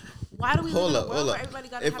 like, why do we Hold live up, in a world hold where up. everybody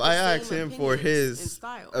gotta If have I the ask same him for opinions and his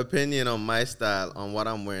style? opinion on my style, on what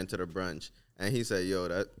I'm wearing to the brunch, and he said, "Yo,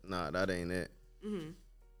 that ain't it," Mm-hmm.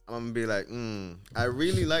 I'm gonna be like, I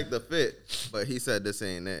really like the fit, but he said this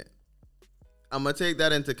ain't it. I'm gonna take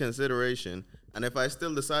that into consideration, and if I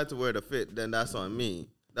still decide to wear the fit, then that's on me.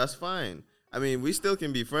 That's fine. I mean, we still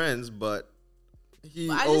can be friends, but he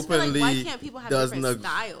But I just feel like, openly why can't people have does different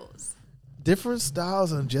not. styles? different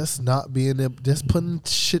styles and just not being there, just putting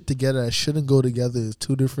shit together that shouldn't go together is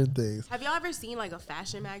two different things. Have y'all ever seen like a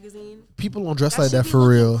fashion magazine? People don't dress That like should that be for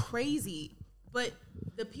looking real. Crazy, but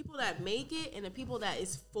the people that make it and the people that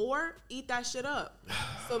is for eat that shit up.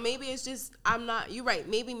 So maybe it's just I'm not. You're right.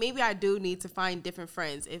 Maybe I do need to find different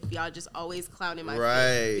friends if y'all just always clowning my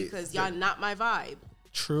Right. fit because y'all not my vibe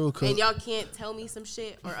True, cause and y'all can't tell me some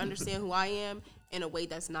shit or understand who I am in a way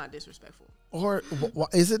that's not disrespectful. or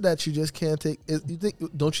is it that you just can't take? You think?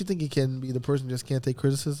 Don't you think it can be the person just can't take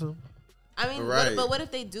criticism? I mean, Right. but what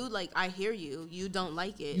if they do like I hear you, you don't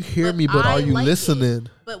like it. You hear me, but I are you like it. listening?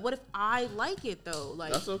 But what if I like it though?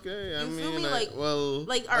 Like That's okay. I You feel mean, me? Like, well,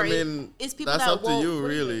 like all I right, mean, it's people that's that up to won't, you, what are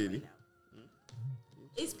really. doing right now?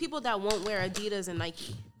 It's people that won't wear Adidas and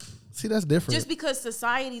Nike See, that's different. just because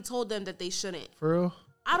society told them that they shouldn't. for real.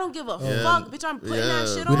 I don't give a Yeah. fuck, bitch. I'm putting that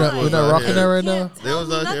Yeah. shit We're not- on. we're not You rocking that right now? can't They tell was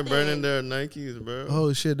me out here nothing. burning their Nikes, bro.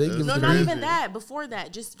 Oh shit, they give No, the not green. even that. Before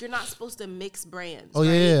that, just you're not supposed to mix brands. Oh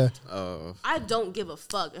right? yeah, Oh, I don't give a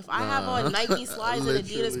fuck. If I have on Nike slides and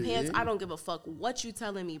Adidas Literally. pants, I don't give a fuck what you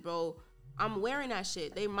telling me, bro. I'm wearing that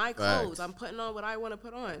shit. They my clothes. Facts. I'm putting on what I want to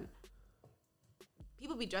put on.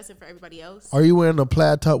 People be dressing for everybody else. Are you wearing a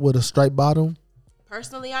plaid top with a striped bottom?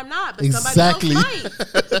 Personally, I'm not, but Exactly. somebody else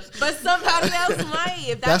might. But somebody else might.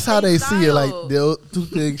 If That's how they see it. Like, style. those two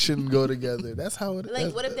things shouldn't go together. That's how it.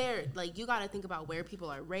 Like, what if they're like, you got to think about where people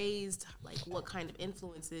are raised, like what kind of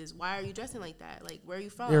influences. Why are you dressing like that? Like, where are you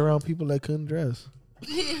from? They're around people that couldn't dress?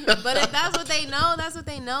 But if that's what they know, that's what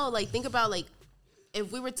they know. Like, think about like, if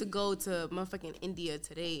we were to go to motherfucking India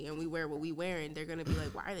today and we wear what we wearing, they're gonna be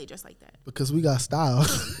like, why are they dressed like that? Because we got style.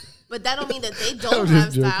 But that don't mean that they I'm don't just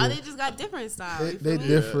have style. joking. They just got different style. they you feel me?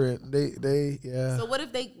 different. They yeah. So what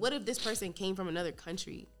if this person came from another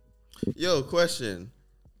country? Yo, question.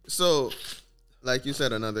 So, like you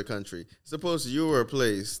said, another country. Suppose you were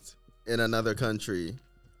placed in another country.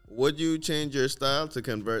 Would you change your style to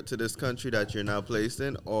convert to this country that you're now placed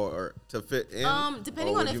in, or to fit in?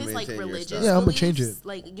 Depending or on would if you it's like maintain your religious. style? Yeah, I'ma beliefs, change it.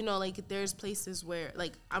 Like, you know, like there's places where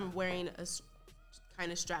like I'm wearing a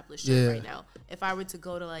kind of strapless shirt Yeah. right now. If I were to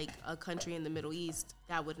go to like a country in the Middle East,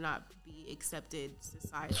 that would not be accepted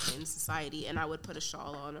in society, and I would put a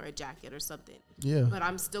shawl on or a jacket or something. Yeah. But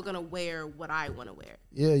I'm still gonna wear what I want to wear.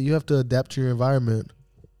 Yeah, you have to adapt to your environment.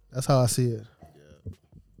 That's how I see it.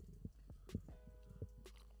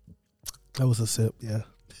 That was a sip, yeah.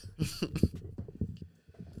 This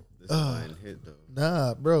wine hit though.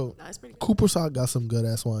 Nah, bro. Nah, it's pretty good. Cooper Sock got some good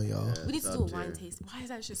ass wine, y'all. We need to Top do a tier. wine taste. Why is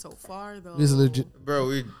that shit so far though? It's legit.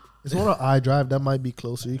 Bro, It's one on iDrive. That might be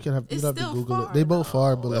closer. You can have you It's don't have to still Google far, it. They both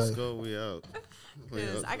far, but let's like, go. We out. We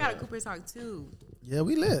 'Cause out. I got a Cooper sock too. yeah,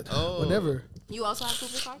 we lit. Oh. Whenever. You also have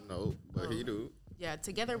Cooper sock? No, but he do. Yeah,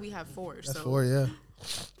 together we have 4. That's so 4, yeah.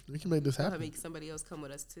 We can make this we'll happen. make somebody else come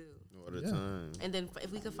with us too. What a Yeah. time. And then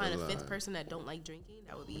if we could find a You're 5th lying. person that don't like drinking,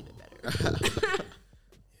 that would be even better.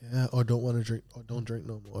 Yeah, or don't want to drink, or don't drink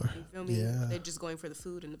no more. You feel me? Yeah. They're just going for the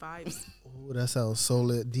food and the vibes. Oh, that sounds so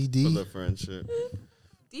lit. For DD. the friendship.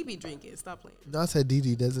 D be drinking. Stop playing. No, I said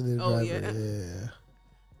DD, designated Oh, driver. yeah. Yeah.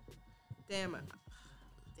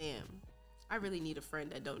 Damn. I really need a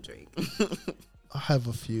friend that don't drink. I have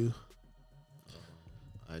a few.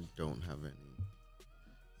 I don't have any.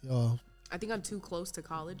 Y'all, I think I'm too close to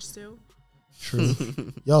college still. true.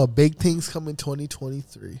 Y'all, big things coming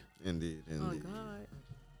 2023. Indeed, Oh indeed. God.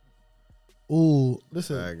 Ooh,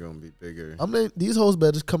 listen. That gonna be bigger. These hoes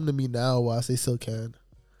better just come to me now while they still can.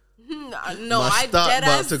 No, My I stock dead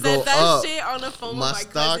about ass to said go that up. shit on the phone My with my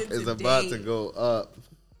stock cousin is about to today. go up.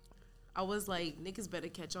 I was like, niggas better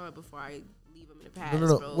catch on before I leave them in the past.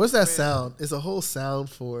 No. Bro. What's that For real. sound? It's a whole sound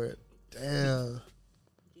for it. Damn.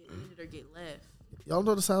 Get needed or get left. Y'all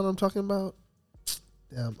know the sound I'm talking about?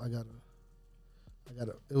 Damn, I gotta.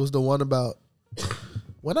 It was the one about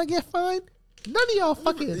when I get fined, none of y'all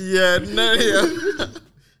fucking. Yeah, none of you.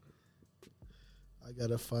 I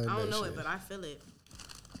gotta find I don't that know shit. it, but I feel it.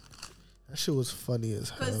 That shit was funny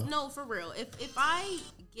as Cause hell. no, for real. If I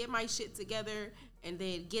get my shit together and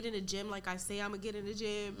then get in the gym like I say I'm gonna get in the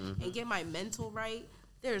gym and get my mental right,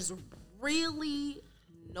 there's really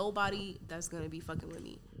nobody that's gonna be fucking with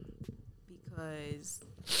me because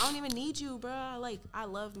I don't even need you, bruh. Like I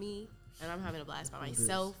love me and I'm having a blast by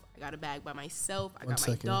myself. I got a bag by myself. I One got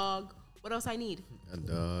second. my dog. What else I need? A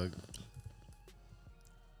dog.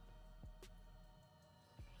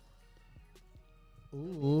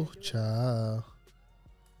 Ooh, child.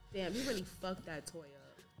 Damn, you really fucked that toy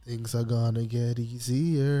up. Things are gonna get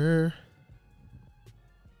easier.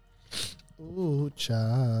 Ooh,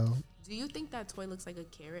 child. Do you think that toy looks like a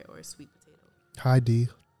carrot or a sweet potato? Hi, D.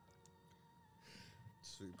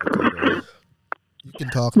 Sweet potato. You can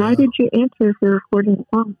talk Why now. did you answer if you're recording the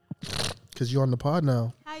song? Because you're on the pod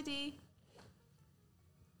now. Hi, D.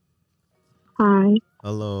 Hi,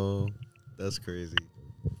 Hello. That's crazy.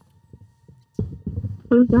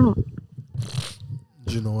 who's that?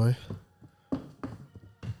 Janoy.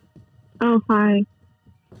 Oh, hi.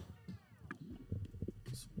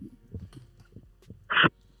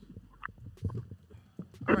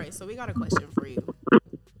 All right, so we got a question for you.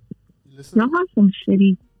 You listen? Y'all have some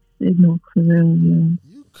shitty signal for real, man.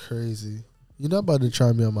 You crazy. You're not about to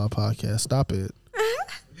try me on my podcast. Stop it.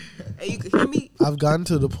 Hey, you can hear me? I've gotten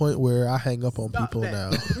to the point where I hang up on Stop people that. now.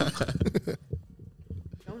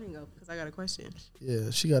 Don't hang up because I got a question.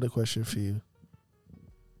 Yeah, she got a question for you.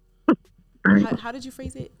 How did you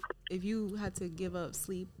phrase it? If you had to give up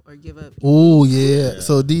sleep or give up, Oh yeah.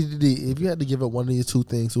 So DDD, if you had to give up one of these two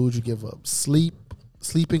things, what would you give up?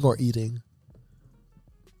 Sleeping or eating?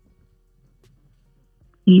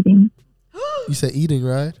 Eating. You said eating,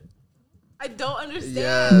 right? I don't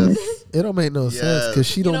understand. Yes. It don't make no sense because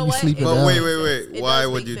she You don't know be what? sleeping But now. wait. It Why does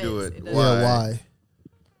would make you do sense. it? It does. Yeah, why?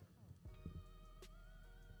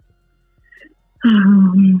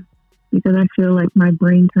 Because I feel like my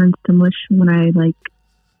brain turns to mush when I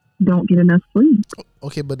don't get enough sleep.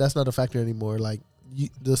 Okay, but that's not a factor anymore. Like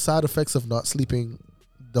the side effects of not sleeping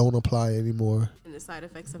don't apply anymore. And the side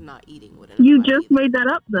effects of not eating wouldn't. You apply just either. made that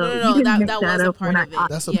up, though. No, You no, didn't that make was that a up part when of I it.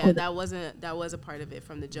 That's a Yeah, part- that was a part of it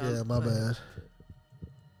from the jump. Yeah, my but bad.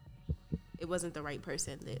 It wasn't the right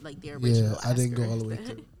person that like the original. Yeah, I didn't go asker. all the way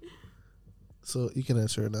through. So you can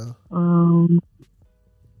answer it now.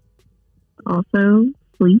 Also,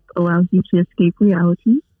 sleep allows you to escape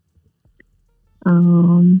reality.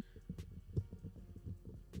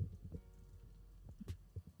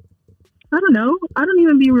 I don't know. I don't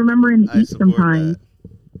even be remembering to I eat support sometimes. that.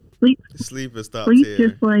 Sleep, Sleep is top sleep, tier.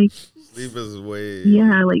 just like Sleep is way.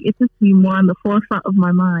 yeah, like it just be more on the forefront of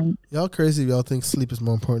my mind. Y'all crazy if y'all think sleep is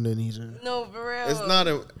more important than eating. No, for real. It's not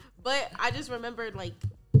a. But I just remembered like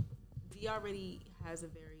D already has a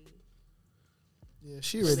very Yeah,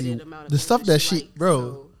 she already limited amount of the things stuff that she, likes,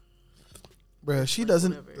 bro, she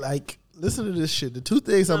doesn't whatever. like. Listen to this shit. The two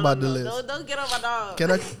things so- I'm about no, to no, list. Don't get on my dog.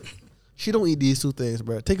 Can I? She don't eat these two things,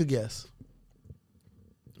 bro. Take a guess.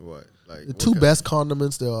 What? Like The what two kind- best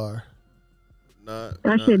condiments there are: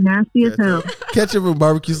 That shit nasty as hell. ketchup and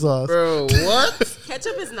barbecue sauce. Bro, what?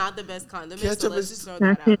 Ketchup is not the best condiment, so Ketchup let's is- just throw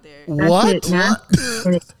That that shit, out there. that What? shit nasty.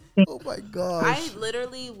 And it stinks. Oh my gosh. I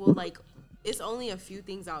literally will like. It's only a few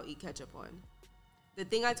things I'll eat ketchup on. The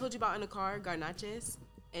thing I told you about in the car, garnaches,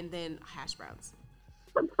 and then hash browns.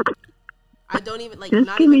 I don't even like. Just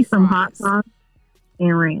Not give even me some fries. hot sauce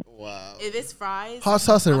and ranch. Wow. If it's fries, Hot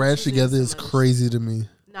sauce and I'm ranch choosing together some is other shit. crazy to me.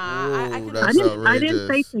 Nah, I Ooh, can. that's I didn't say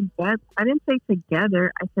outrageous. together. I didn't say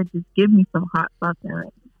together. I said just give me some hot sauce and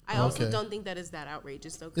ranch. I also Okay. don't think that is that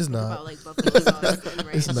outrageous though. 'Cause It's think not. About like buffalo sauce and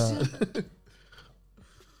ranch. It's not.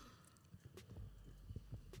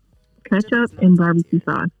 Ketchup is not and top barbecue tier.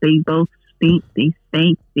 sauce. They both stink. They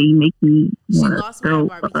stink. They make me She want to lost my throw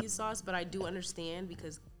barbecue up. sauce, but I do understand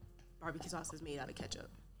because barbecue sauce is made out of ketchup.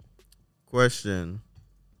 Question.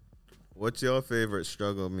 What's your favorite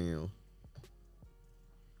struggle meal?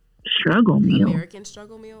 Struggle meal. American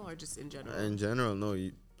struggle meal or just in general? In general, no,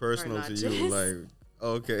 personal to you. nachos. Like,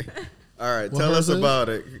 okay. All right, What tell us was it? about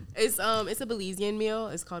it. It's a Belizean meal.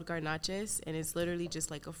 It's called garnaches, and it's literally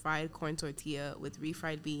just like a fried corn tortilla with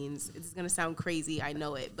refried beans. It's gonna sound crazy, I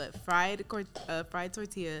know it, but fried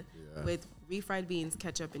tortilla with refried beans,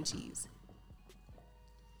 ketchup, and cheese,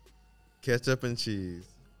 Ketchup and cheese.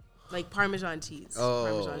 like Parmesan cheese. Oh,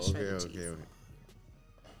 Parmesan okay, shredded okay, cheese. okay.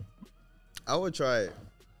 I would try it.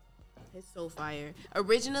 It's so fire.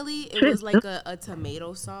 Originally, it Shit. was like a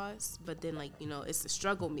tomato sauce, but then like it's a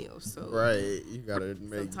struggle meal, so Right, you gotta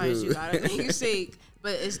make sometimes do. you gotta make a shake.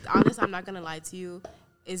 But it's honest, I'm not gonna lie to you,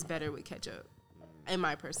 it's better with ketchup, in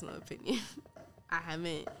my personal opinion. I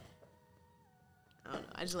don't know.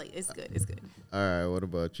 I just like it's good. It's good. All right, what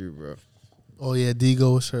about you, bro? Oh yeah,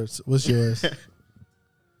 Digo, what's yours? What's yours?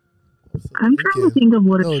 I'm trying to think of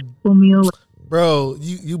what a No. struggle meal. Bro,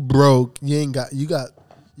 you broke.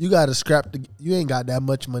 You got to scrap. You ain't got that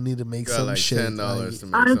much money to make You got some like shit. $10 like- to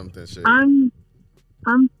make I- something shit.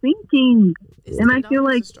 I'm thinking, Is and I $10 feel a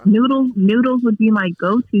like struggle? noodles would be my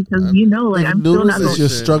go-to because like If I'm still noodles not is gonna your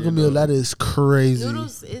Listen, struggle you meal, know. that is crazy.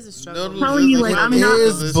 Noodles is a struggle. Noodles meal. telling you, is like, what I'm it not-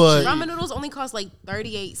 is, Is, but- Ramen noodles only cost like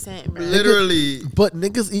 38 cents, bro. Literally. But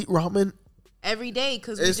niggas eat ramen. Every day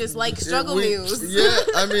because we It's- just like it- struggle we- meals. Yeah,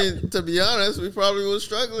 I mean, to be honest, we probably was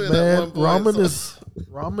struggling at Man, one point.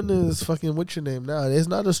 ramen is fucking what's your name now? It's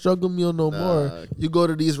not a struggle meal no Nah. more. You go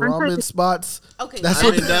to these I'm ramen talking- spots. Okay, That's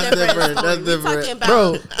that's, what- that's different. different. That's We different. talking about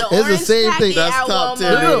Bro, the it's the orange same thing. packet That's at top tier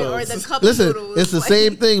Walmart noodles. or the cup Listen, noodles. it's the like-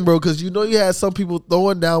 same thing, bro. Because you know you had some people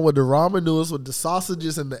throwing down with the ramen noodles with the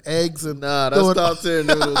sausages and the eggs and Nah, that's throwing- top tier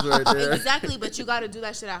noodles right there. Exactly, but you got to do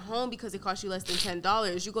that shit at home because it costs you less than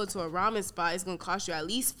 $10. You go to a ramen spot, it's gonna cost you at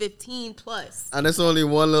least 15 plus. And it's only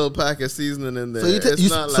one little pack of seasoning in there. So you, It's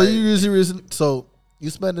not so like you usually you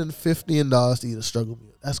spending $15 to eat a struggle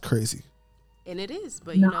meal. That's crazy. And it is,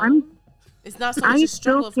 but No, you know, I'm- it's not so much I a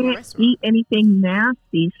struggle still from a can't restaurant. eat anything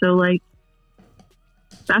nasty, so like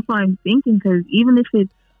that's why I'm thinking. Because even if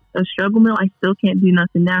it's a struggle meal, I still can't do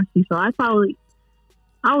nothing nasty. So I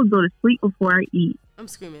would go to sleep before I eat. I'm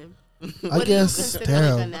screaming. I What do you guess. consider like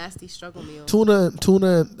a Damn. nasty struggle meal?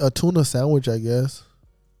 A tuna sandwich. I guess.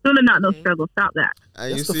 Tuna, not no Okay. struggle. Stop that. and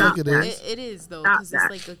you That's the see, fuck it is. It is though, Stop because it's that.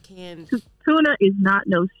 like a canned. Tuna is not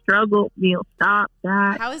no struggle meal. Stop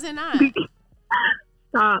that. How is it not?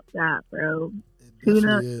 Stop that, bro. It Tuna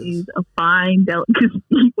definitely is a fine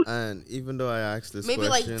delicacy. and even though I asked this Maybe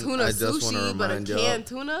like question, tuna I just want to sushi, but a remind y'all canned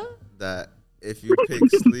tuna. that if you pick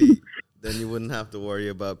sleep, then you wouldn't have to worry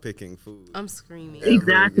about picking food. I'm screaming. ever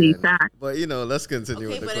Exactly, again. fact. But let's continue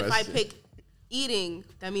Okay, with the but if I question. pick eating,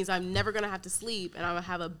 that means I'm never gonna have to sleep, and I'm gonna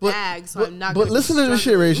have a bag, so I'm not. But gonna listen be to this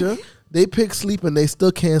shit, struggling. Raisha. They pick sleep and they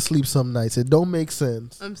still can't sleep some nights. It don't make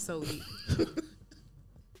sense. I'm so weak.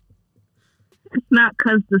 It's not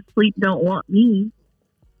because the sleep don't want me.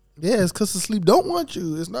 Yeah, it's because the sleep don't want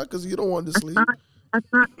you. It's not because you don't want to sleep. That's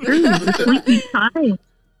not true. The sleep be trying.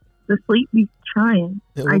 The sleep be trying.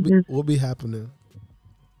 It I just will be happening.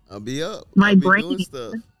 I'll be up. My I'll be brain- doing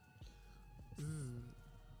stuff.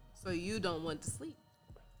 So you don't want to sleep.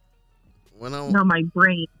 When I no, my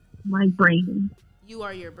brain. My brain. You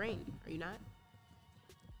are your brain, are you not?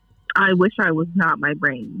 I wish I was not my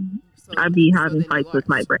brain. So, I'd be so having then you fights are. with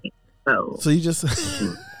my brain. So So you just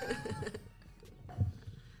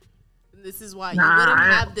This is why Nah, you wouldn't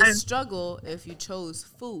I- have this I- struggle if you chose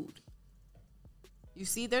food. You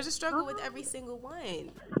see, there's a struggle with every single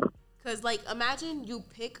one. Because, like, imagine you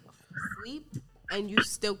pick sleep and you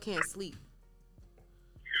still can't sleep.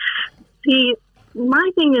 see, my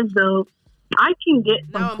thing is though, I can get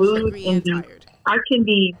some Now I'm food hungry and and tired. I can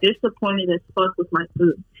be disappointed as fuck with my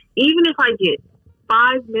food. Even if I get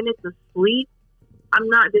 5 minutes of sleep, I'm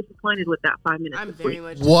not disappointed with that 5 minutes I'm of very sleep.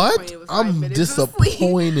 much what? disappointed with 5 I'm minutes of sleep.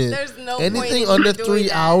 disappointed. There's no point Anything in under you doing 3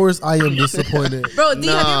 that. hours, I am disappointed. Bro, D, have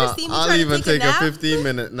you nah, ever seen me I'll try to even take a nap?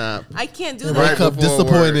 15-minute nap. I can't do Wake that. Right up before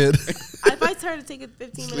disappointed. If I try to take a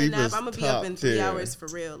 15-minute Sleep nap, is I'm going to be up in 3 top hours tier.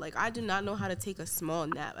 for real. Like, I do not know how to take a small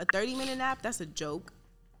nap. A 30-minute nap, that's a joke.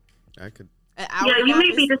 I could. An hour Yeah, you nap may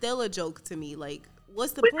is be just- still a joke to me. Like,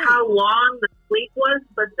 what's the With point? how long the sleep was,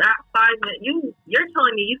 but that 5 minutes, you're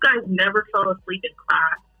telling me you guys never fell asleep in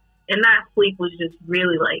class, and that sleep was just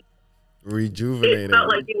really like, Rejuvenating. it felt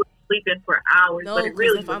like you were sleeping for hours, No, but it because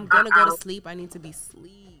really if was I'm not going to go to hours. sleep, I need to be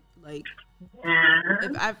sleep. Like, Yeah.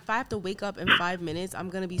 if I have to wake up in 5 minutes, I'm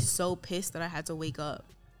going to be so pissed that I had to wake up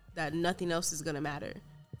that nothing else is going to matter.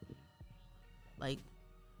 Like,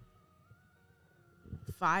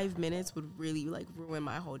 5 minutes would really, like, ruin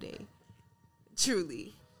my whole day.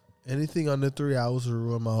 Truly. Anything under 3 hours will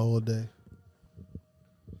ruin my whole day.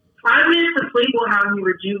 5 minutes of sleep will have you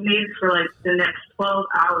rejuvenated for like the next 12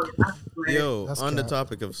 hours. That's great. Yo, That's on the cap.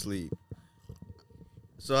 topic of sleep.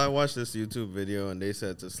 So I watched this YouTube video and they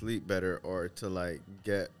said to sleep better or to like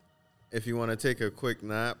get, if you want to take a quick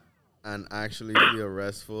nap and actually feel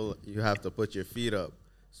restful, you have to put your feet up.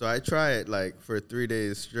 So I try it like for 3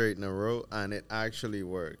 days straight in a row and it actually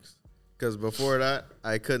works. Because before that,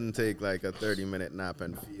 I couldn't take like a 30-minute nap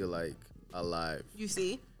and feel like alive. You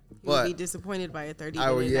see? You But would be disappointed by a 30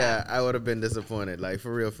 I would, minute nap. I would have been disappointed, like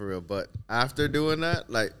for real. But after doing that,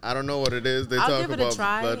 like I don't know what it is. They I'll talk give it a about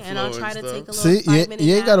try, blood and flow I'll try to stuff. take a little See, you, 5 minute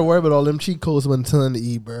you ain't nap. got to worry about all them cheat codes when telling to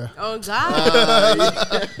eat, bro. Oh,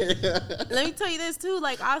 God. Yeah. Let me tell you this, too.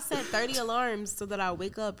 Like, I'll set 30 alarms so that I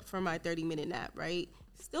wake up for my 30-minute nap, right?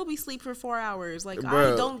 Still be asleep for 4 hours. Like,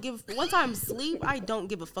 Bro. I don't give... Once I'm asleep, I don't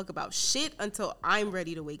give a fuck about shit until I'm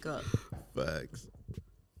ready to wake up. Facts.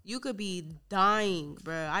 You could be dying,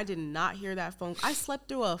 bro. I did not hear that phone. I slept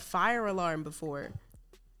through a fire alarm before.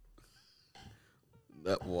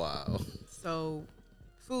 Wow. So,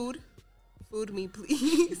 food me,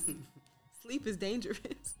 please. Sleep is dangerous.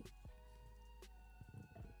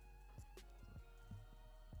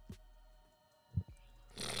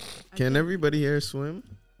 Can everybody here swim?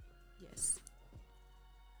 Yes.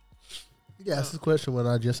 You asked this question when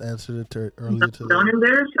I just answered it earlier today. Don't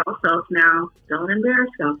embarrass yourself now. Don't embarrass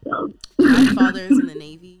yourself. My father is in the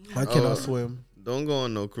Navy. I cannot Oh. swim. Don't go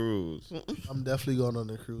on no cruise. I'm definitely going on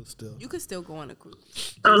the cruise still. You could still go on a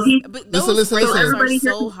cruise. Oh, he, But those Listen, rates listen. are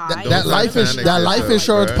so high. That life, panic yourself,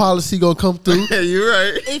 insurance bruh. policy gonna come through. Yeah, you're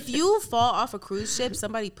right. If you fall off a cruise ship,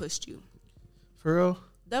 somebody pushed you. For real?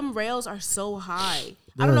 Them rails are so high.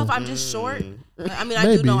 I don't know if I'm just short. I mean, I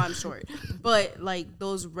Maybe. do know I'm short. But, like,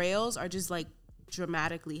 those rails are just, like,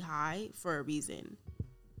 dramatically high for a reason.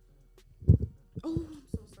 Oh, I'm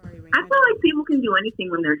so sorry, Rain. I feel like people can do anything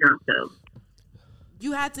when they're drunk, though.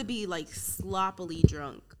 You had to be, like, sloppily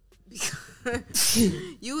drunk. Because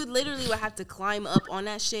you would literally would have to climb up on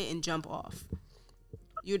that shit and jump off.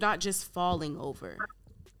 You're not just falling over.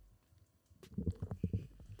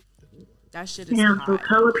 That shit is Damn, high. so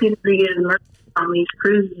tell people to get immersed on these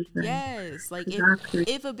cruises. Then. Yes, like Exactly.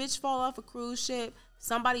 if a bitch fall off a cruise ship,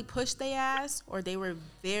 somebody pushed their ass, or they were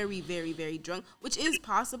very, very, very drunk, which is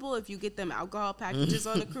possible if you get them alcohol packages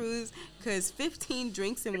on a cruise, because 15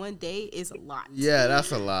 drinks in one day is a lot. Yeah,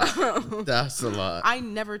 that's a lot. That's a lot. I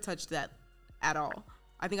never touched that at all.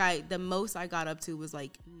 I think the most I got up to was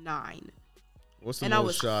like 9. What's the and I most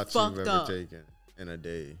was shots you've fucked ever up. taken in a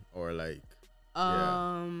day? Or like,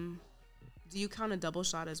 yeah. Do you count a double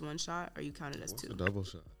shot as one shot, or you count it as What's two? a double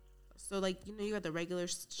shot? So, like, you know, you got the regular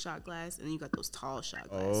shot glass, and then you got those tall shot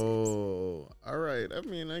glasses. Oh, all right. I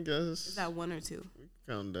mean, I guess. Is that 1 or 2?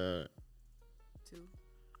 Count that. 2?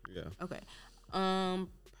 Yeah. Okay.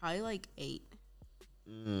 Probably like 8.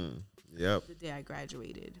 Yep. The day I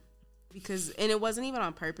graduated. And it wasn't even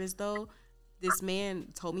on purpose, though. This man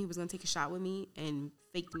told me he was going to take a shot with me and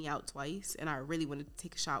faked me out twice, and I really wanted to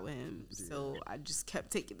take a shot with him. So I just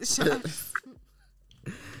kept taking the shots.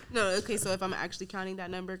 No, okay, so if I'm actually counting that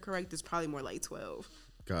number correct, it's probably more like 12.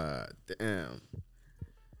 God damn.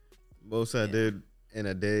 Most I did in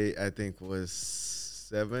a day, I think, was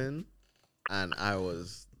 7, and I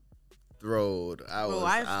was throwed.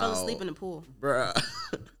 I fell asleep in the pool. Bruh.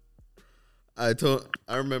 I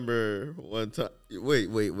remember one time. Wait.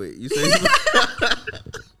 You say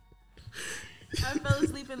I fell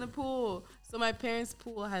asleep in the pool. So my parents'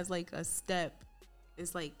 pool has like a step.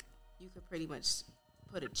 It's like you could pretty much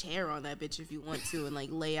put a chair on that bitch if you want to and like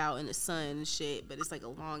lay out in the sun and shit, but it's like a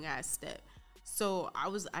long ass step. So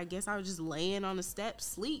I guess I was just laying on the step,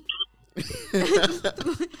 sleep.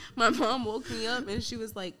 My mom woke me up and she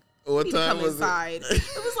was like, what time come was inside. It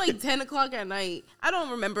was like 10 o'clock at night. I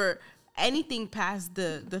don't remember anything past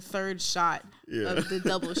the third shot of the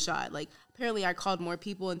double shot. Like, apparently I called more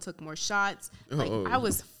people and took more shots. Like, I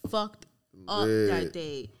was fucked up that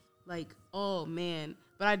day. Like, oh man.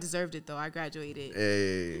 But I deserved it though. I graduated.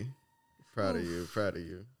 Hey, proud of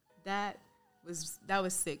you. That was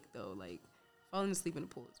sick though. Like, falling asleep in the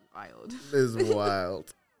pool is wild. It's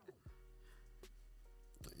wild.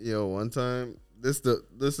 Yo, one time, this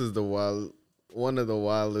is one of the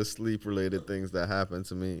wildest sleep related things that happened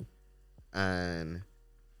to me, and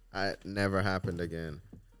it never happened again.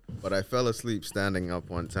 But I fell asleep standing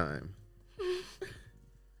up one time.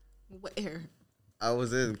 Where? I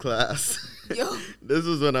was in class. Yo. This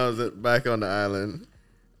was when I was back on the island,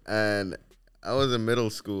 and I was in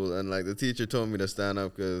middle school, and like the teacher told me to stand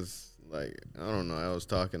up because, like, I don't know, I was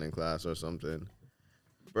talking in class or something.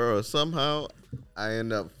 Bro, somehow I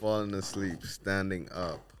end up falling asleep standing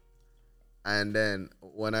up, and then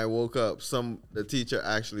when I woke up, the teacher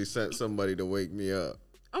actually sent somebody to wake me up.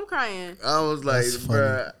 I'm crying. I was like,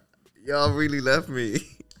 bro, y'all really left me.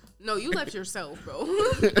 No, you left yourself, bro.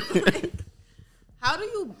 Like, how do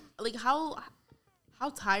you, like, how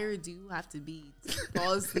tired do you have to be to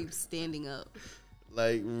fall asleep standing up?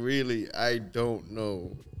 Like, really, I don't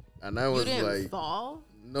know. And I was you didn't like, fall?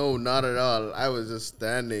 No, not at all. I was just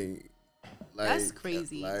standing. Like, that's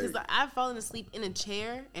crazy. Because I've fallen asleep in a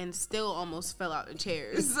chair and still almost fell out of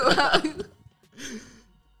chairs. So for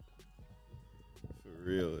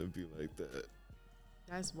real, it'd be like that.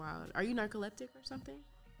 That's wild. Are you narcoleptic or something?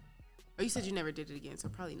 Oh, you said you never did it again, so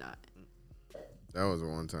probably not. That was a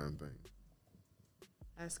one-time thing.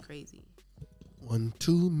 That's crazy. One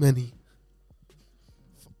too many.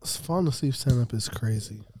 Falling asleep standing up is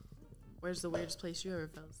crazy. Where's the weirdest place you ever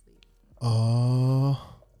fell asleep?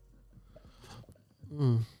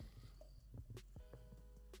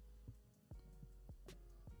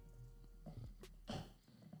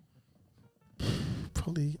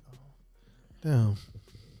 Probably, damn.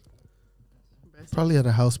 Probably at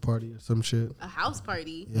a house party or some shit. A house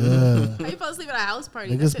party? Yeah. How you fell asleep at a house party?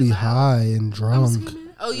 Niggas be high and drunk.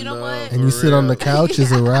 Oh, you know what? And you sit on the couch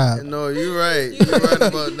is a wrap. No, you're right. You're right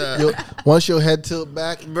about that. Once your head tilt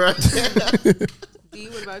back, bro. D,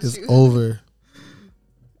 what about it's you? over.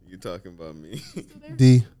 You talking about me?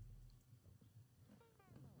 D.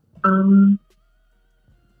 I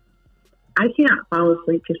can't fall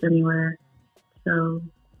asleep just anywhere. So.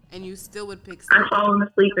 And you still would pick. I've fallen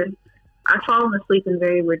asleep in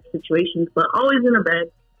very weird situations, but always in a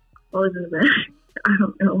bed. Always in a bed. I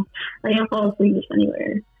don't know. I can't fall asleep just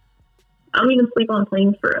anywhere. I don't even sleep on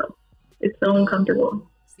planes for real. It's so uncomfortable.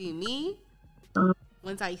 See me?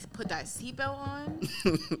 Once I put that seatbelt on,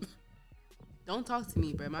 don't talk to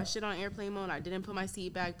me, bro. My shit on airplane mode. I didn't put my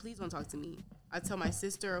seat back. Please don't talk to me. I tell my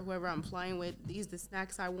sister or whoever I'm flying with, these the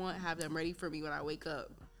snacks I want. Have them ready for me when I wake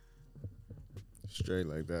up. Straight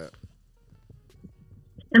like that.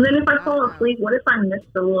 And then if I fall asleep, what if I miss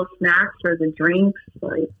the little snacks or the drinks?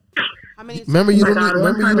 Like, remember you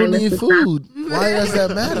don't need food. Why does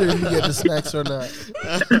that matter if you get the snacks or not?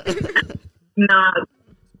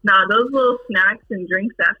 Nah, those little snacks and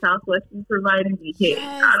drinks that Southwestern provided be hit.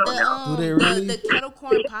 Yes, I don't know. Do they really? The kettle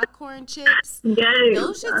corn popcorn chips. Yes,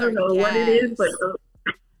 those shits I don't know gas. what it is, but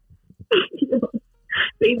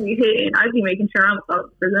they be hitting. I be making sure I'm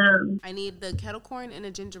up for them. I need the kettle corn and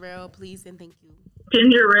a ginger ale, please, and thank you.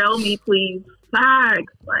 Ginger ale, me please.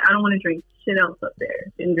 Facts. Like, I don't want to drink shit else up there.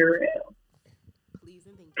 Ginger ale. Please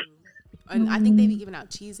and thank you. And I think they be giving out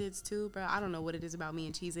Cheez-Its too, bro. I don't know what it is about me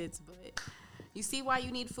and Cheez-Its, but You see why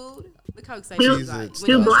you need food? Look how excited you got. Jesus, When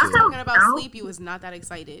you was blackout talking about count? sleep, you was not that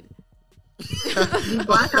excited.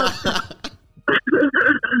 Blackout.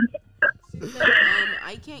 She said,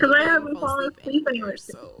 I can't 'Cause I even haven't fall fallen asleep anywhere, anywhere.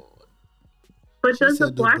 so. But She does the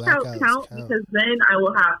said do blackout blackouts count? count? Because then I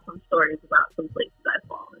will have some stories about some places I've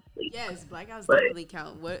fallen asleep. Yes, blackouts But- definitely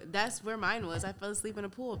count. That's where mine was. I fell asleep in a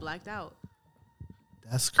pool, blacked out.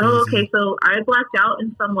 That's crazy. Oh, okay. So I blacked out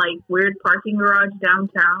in some like weird parking garage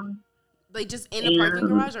downtown. Like just in a parking Yeah.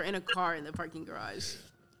 garage or in a car in the parking garage?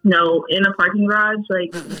 No, in a parking garage,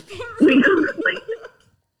 like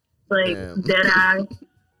Damn. dead ass.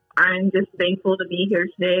 I'm just thankful to be here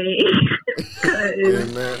today. 'Cause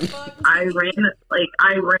Amen. I ran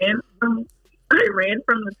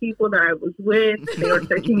from the people that I was with. They were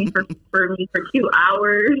searching me for me for 2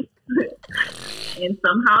 hours, and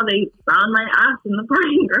somehow they found my ass in the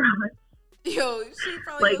parking garage. Yo, she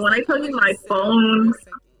probably Like, was when I tell "I'm you gonna my just sit down phone- for a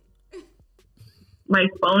second." My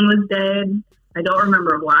phone was dead. I don't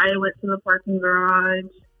remember why I went to the parking garage.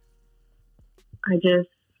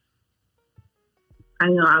 I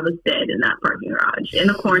know I was dead in that parking garage, in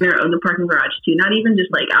the corner of the parking garage too. Not even just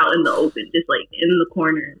like out in the open, just like in the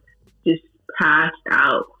corner, just passed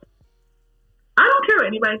out. I don't care what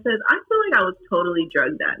anybody says. I feel like I was totally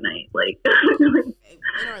drugged that night, like,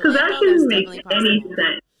 because that shouldn't make any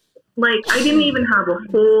sense. Like, I didn't even have a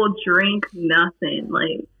full drink, nothing.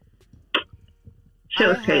 Like, shit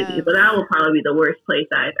was crazy. But that will probably be the worst place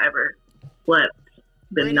I've ever slept,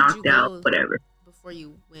 Where been did knocked you out, go whatever. Before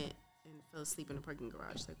you went and fell asleep in the parking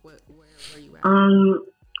garage, like where were you at?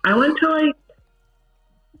 I went to like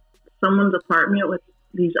someone's apartment with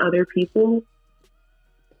these other people,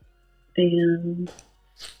 and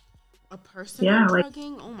A person yeah, like-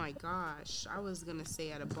 drugging? Oh my gosh! I was gonna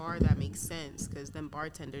say at a bar that makes sense because them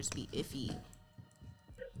bartenders be iffy.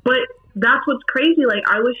 but that's what's crazy. Like,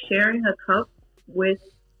 I was sharing a cup with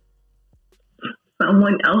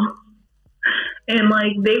someone else, and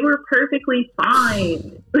like they were perfectly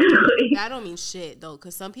fine. Like, That don't mean shit though,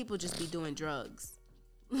 because some people just be doing drugs.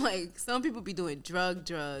 Like some people be doing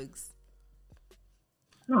drugs.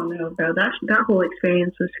 I don't know, bro. That whole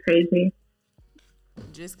experience was crazy.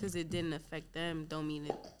 Just because it didn't affect them, don't mean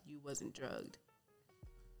that you wasn't drugged.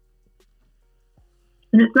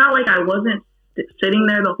 And it's not like I wasn't sitting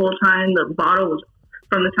there the whole time. The bottle was,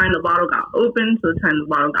 from the time the bottle got opened to the time the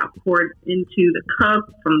bottle got poured into the cup,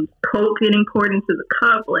 from Coke getting poured into the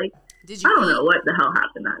cup. Like, Did you? I don't eat? know what the hell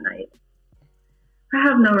happened that night. I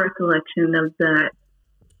have no recollection of that.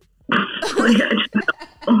 Like,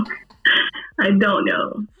 I don't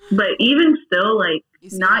know. But even still, like, You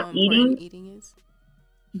see how not important eating, eating is.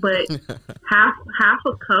 but half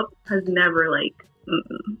a cup has never, like,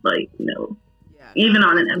 no. Yeah. Even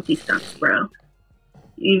on an empty stomach, bro.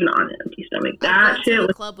 Even on an empty stomach. I That went shit to a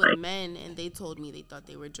was club like, with men, and they told me they thought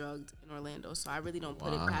they were drugged in Orlando. So I really don't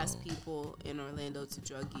put it past people in Orlando to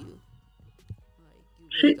drug you. Like you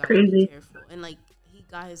really Shit gotta crazy. be careful. And like he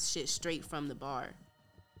got his shit straight from the bar.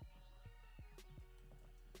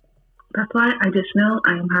 that's why I just know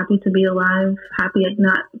I am happy to be alive, happy I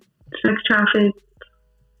not sex trafficked,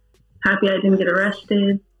 happy I didn't get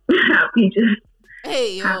arrested, happy just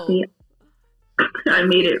Hey yo, happy I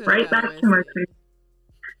made it could've right got back to my arrested. crib.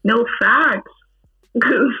 No facts.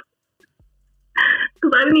 Because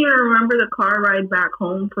I didn't even remember the car ride back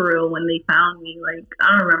home for real when they found me. Like,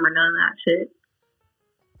 I don't remember none of that shit.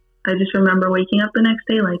 I just remember waking up the next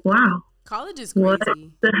day like, wow, college is what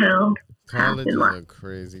crazy. the hell College is happened? a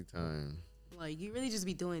crazy time. Like you really just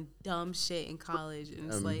be doing dumb shit in college, and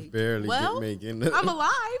it's I'm like, barely well, making it. I'm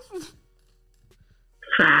alive.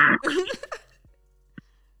 Facts.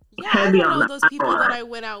 Yeah, I Heavy don't on know that. those people that I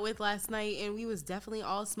went out with last night, and we was definitely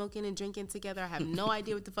all smoking and drinking together. I have no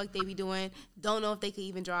idea what the fuck they be doing. Don't know if they could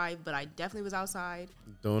even drive, but I definitely was outside.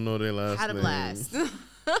 Don't know their last Had a names. blast.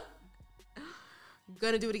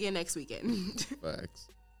 Gonna do it again next weekend. Facts.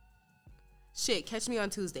 Shit, catch me on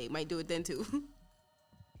Tuesday. Might do it then too.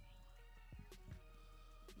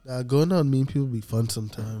 Nah, going out and meeting people be fun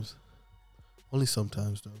sometimes. Only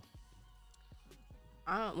sometimes though.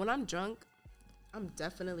 When I'm drunk, I'm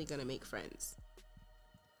definitely gonna make friends.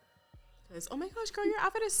 Cause oh my gosh, girl, your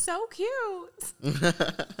outfit is so cute.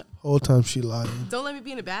 Whole time she lying. Don't let me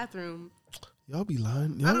be in the bathroom. Y'all be lying. I Y'all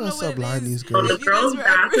don't gotta know stop what it lying is. these So girls. the If you guys girls' were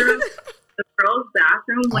ever- bathroom, the girls'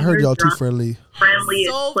 bathroom. I When heard you're y'all too drunk, friendly. friendly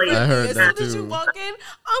So is place. friendly. I heard As that soon as you too. walk in,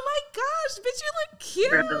 oh my gosh, bitch, you look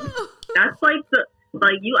cute. That's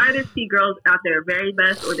like you either see girls at their very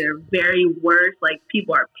best or their very worst. Like,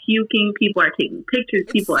 people are puking, people are taking pictures,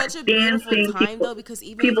 It's people are such a beautiful dancing, time people, though, because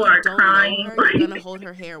even people if you are don't crying, know her, you're like- gonna hold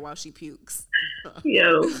her hair while she pukes.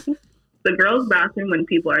 yo, The girls' bathroom when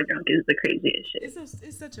people are drunk is the craziest shit.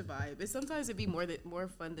 It's such a vibe. Sometimes it'd be more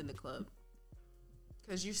fun than the club.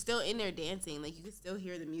 Because you're still in there dancing. Like, you can still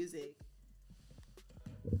hear the music.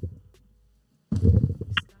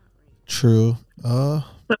 True. I'm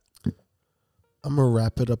gonna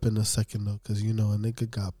wrap it up in a second though, cause you know a nigga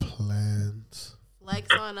got plans. Flex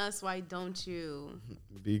on us, why don't you?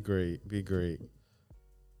 Be great. Be great.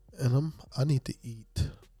 And I need to eat.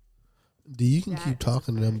 D, you can That keep is a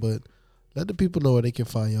talking to them, but let the people know where they can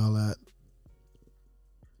find y'all at.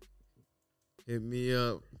 Hit me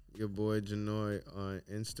up, your boy Janoy, on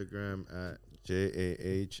Instagram at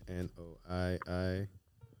JAHNOII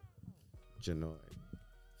Janoy.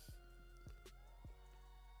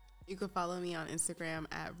 You can follow me on Instagram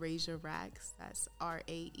at RaejaRacks. That's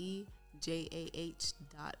RAEJAH.Racks,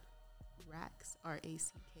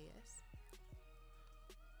 RACKS.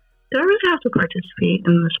 Do I really have to participate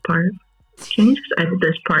in this part? Can you just edit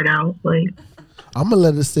this part out? Like, I'm gonna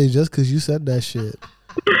let it stay just cause you said that shit.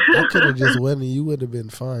 I could have just went and you would have been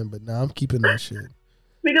fine, but now I'm keeping that shit.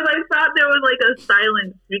 because I thought there was like a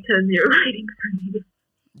silence because you're writing for me.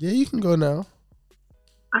 Yeah, you can go now.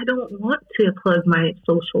 I don't want to plug my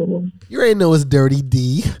socials. You already know it's Dirty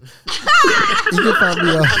D. You can find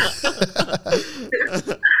me on.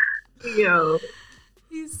 Yo,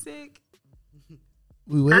 He's sick.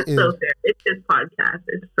 We that's waiting. so fair. It's his podcast.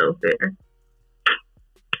 It's so fair.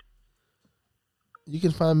 You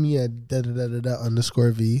can find me at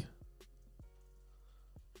 _V.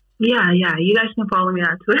 Yeah. You guys can follow me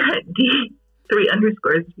on Twitter at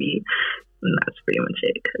D3_V. And that's pretty much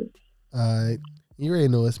it. Alright. You already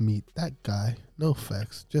know it's me, that guy. No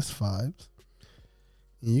facts, just vibes.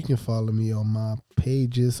 And you can follow me on my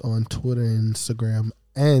pages on Twitter, Instagram,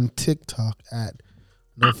 and TikTok at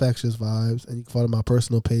No Facts Just Vibes. And you can follow my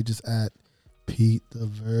personal pages at Pete the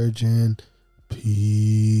Virgin.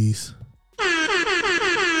 Peace.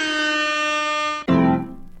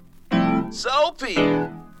 Soapy,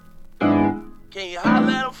 can you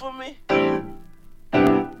holler at him for me? I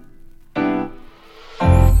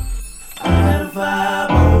got the vibe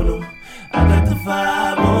on him. I got the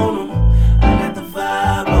vibe on him. I got the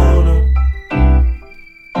vibe on him.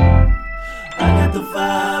 I got the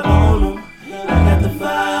vibe on him. I got the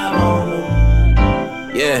vibe on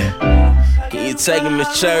him. Yeah. Can you take him to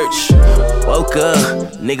church? Woke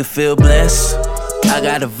up, nigga feel blessed. I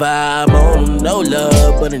got a vibe on him. No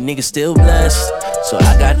love, but a nigga still blessed. So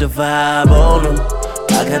I got the vibe on him.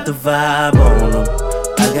 I got the vibe on him.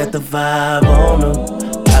 I got the vibe on him.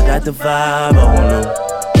 I got the vibe on him.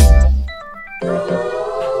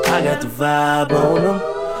 I got the vibe on him.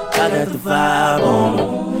 I got the vibe on him.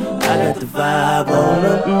 I got the vibe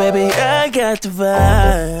on him. Baby, I got the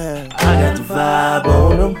vibe. I got the vibe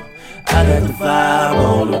on him. I got the vibe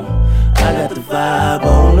on him. I got the vibe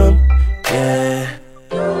on him. Yeah.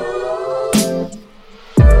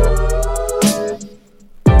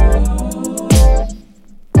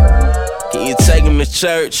 Can you take him to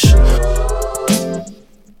church?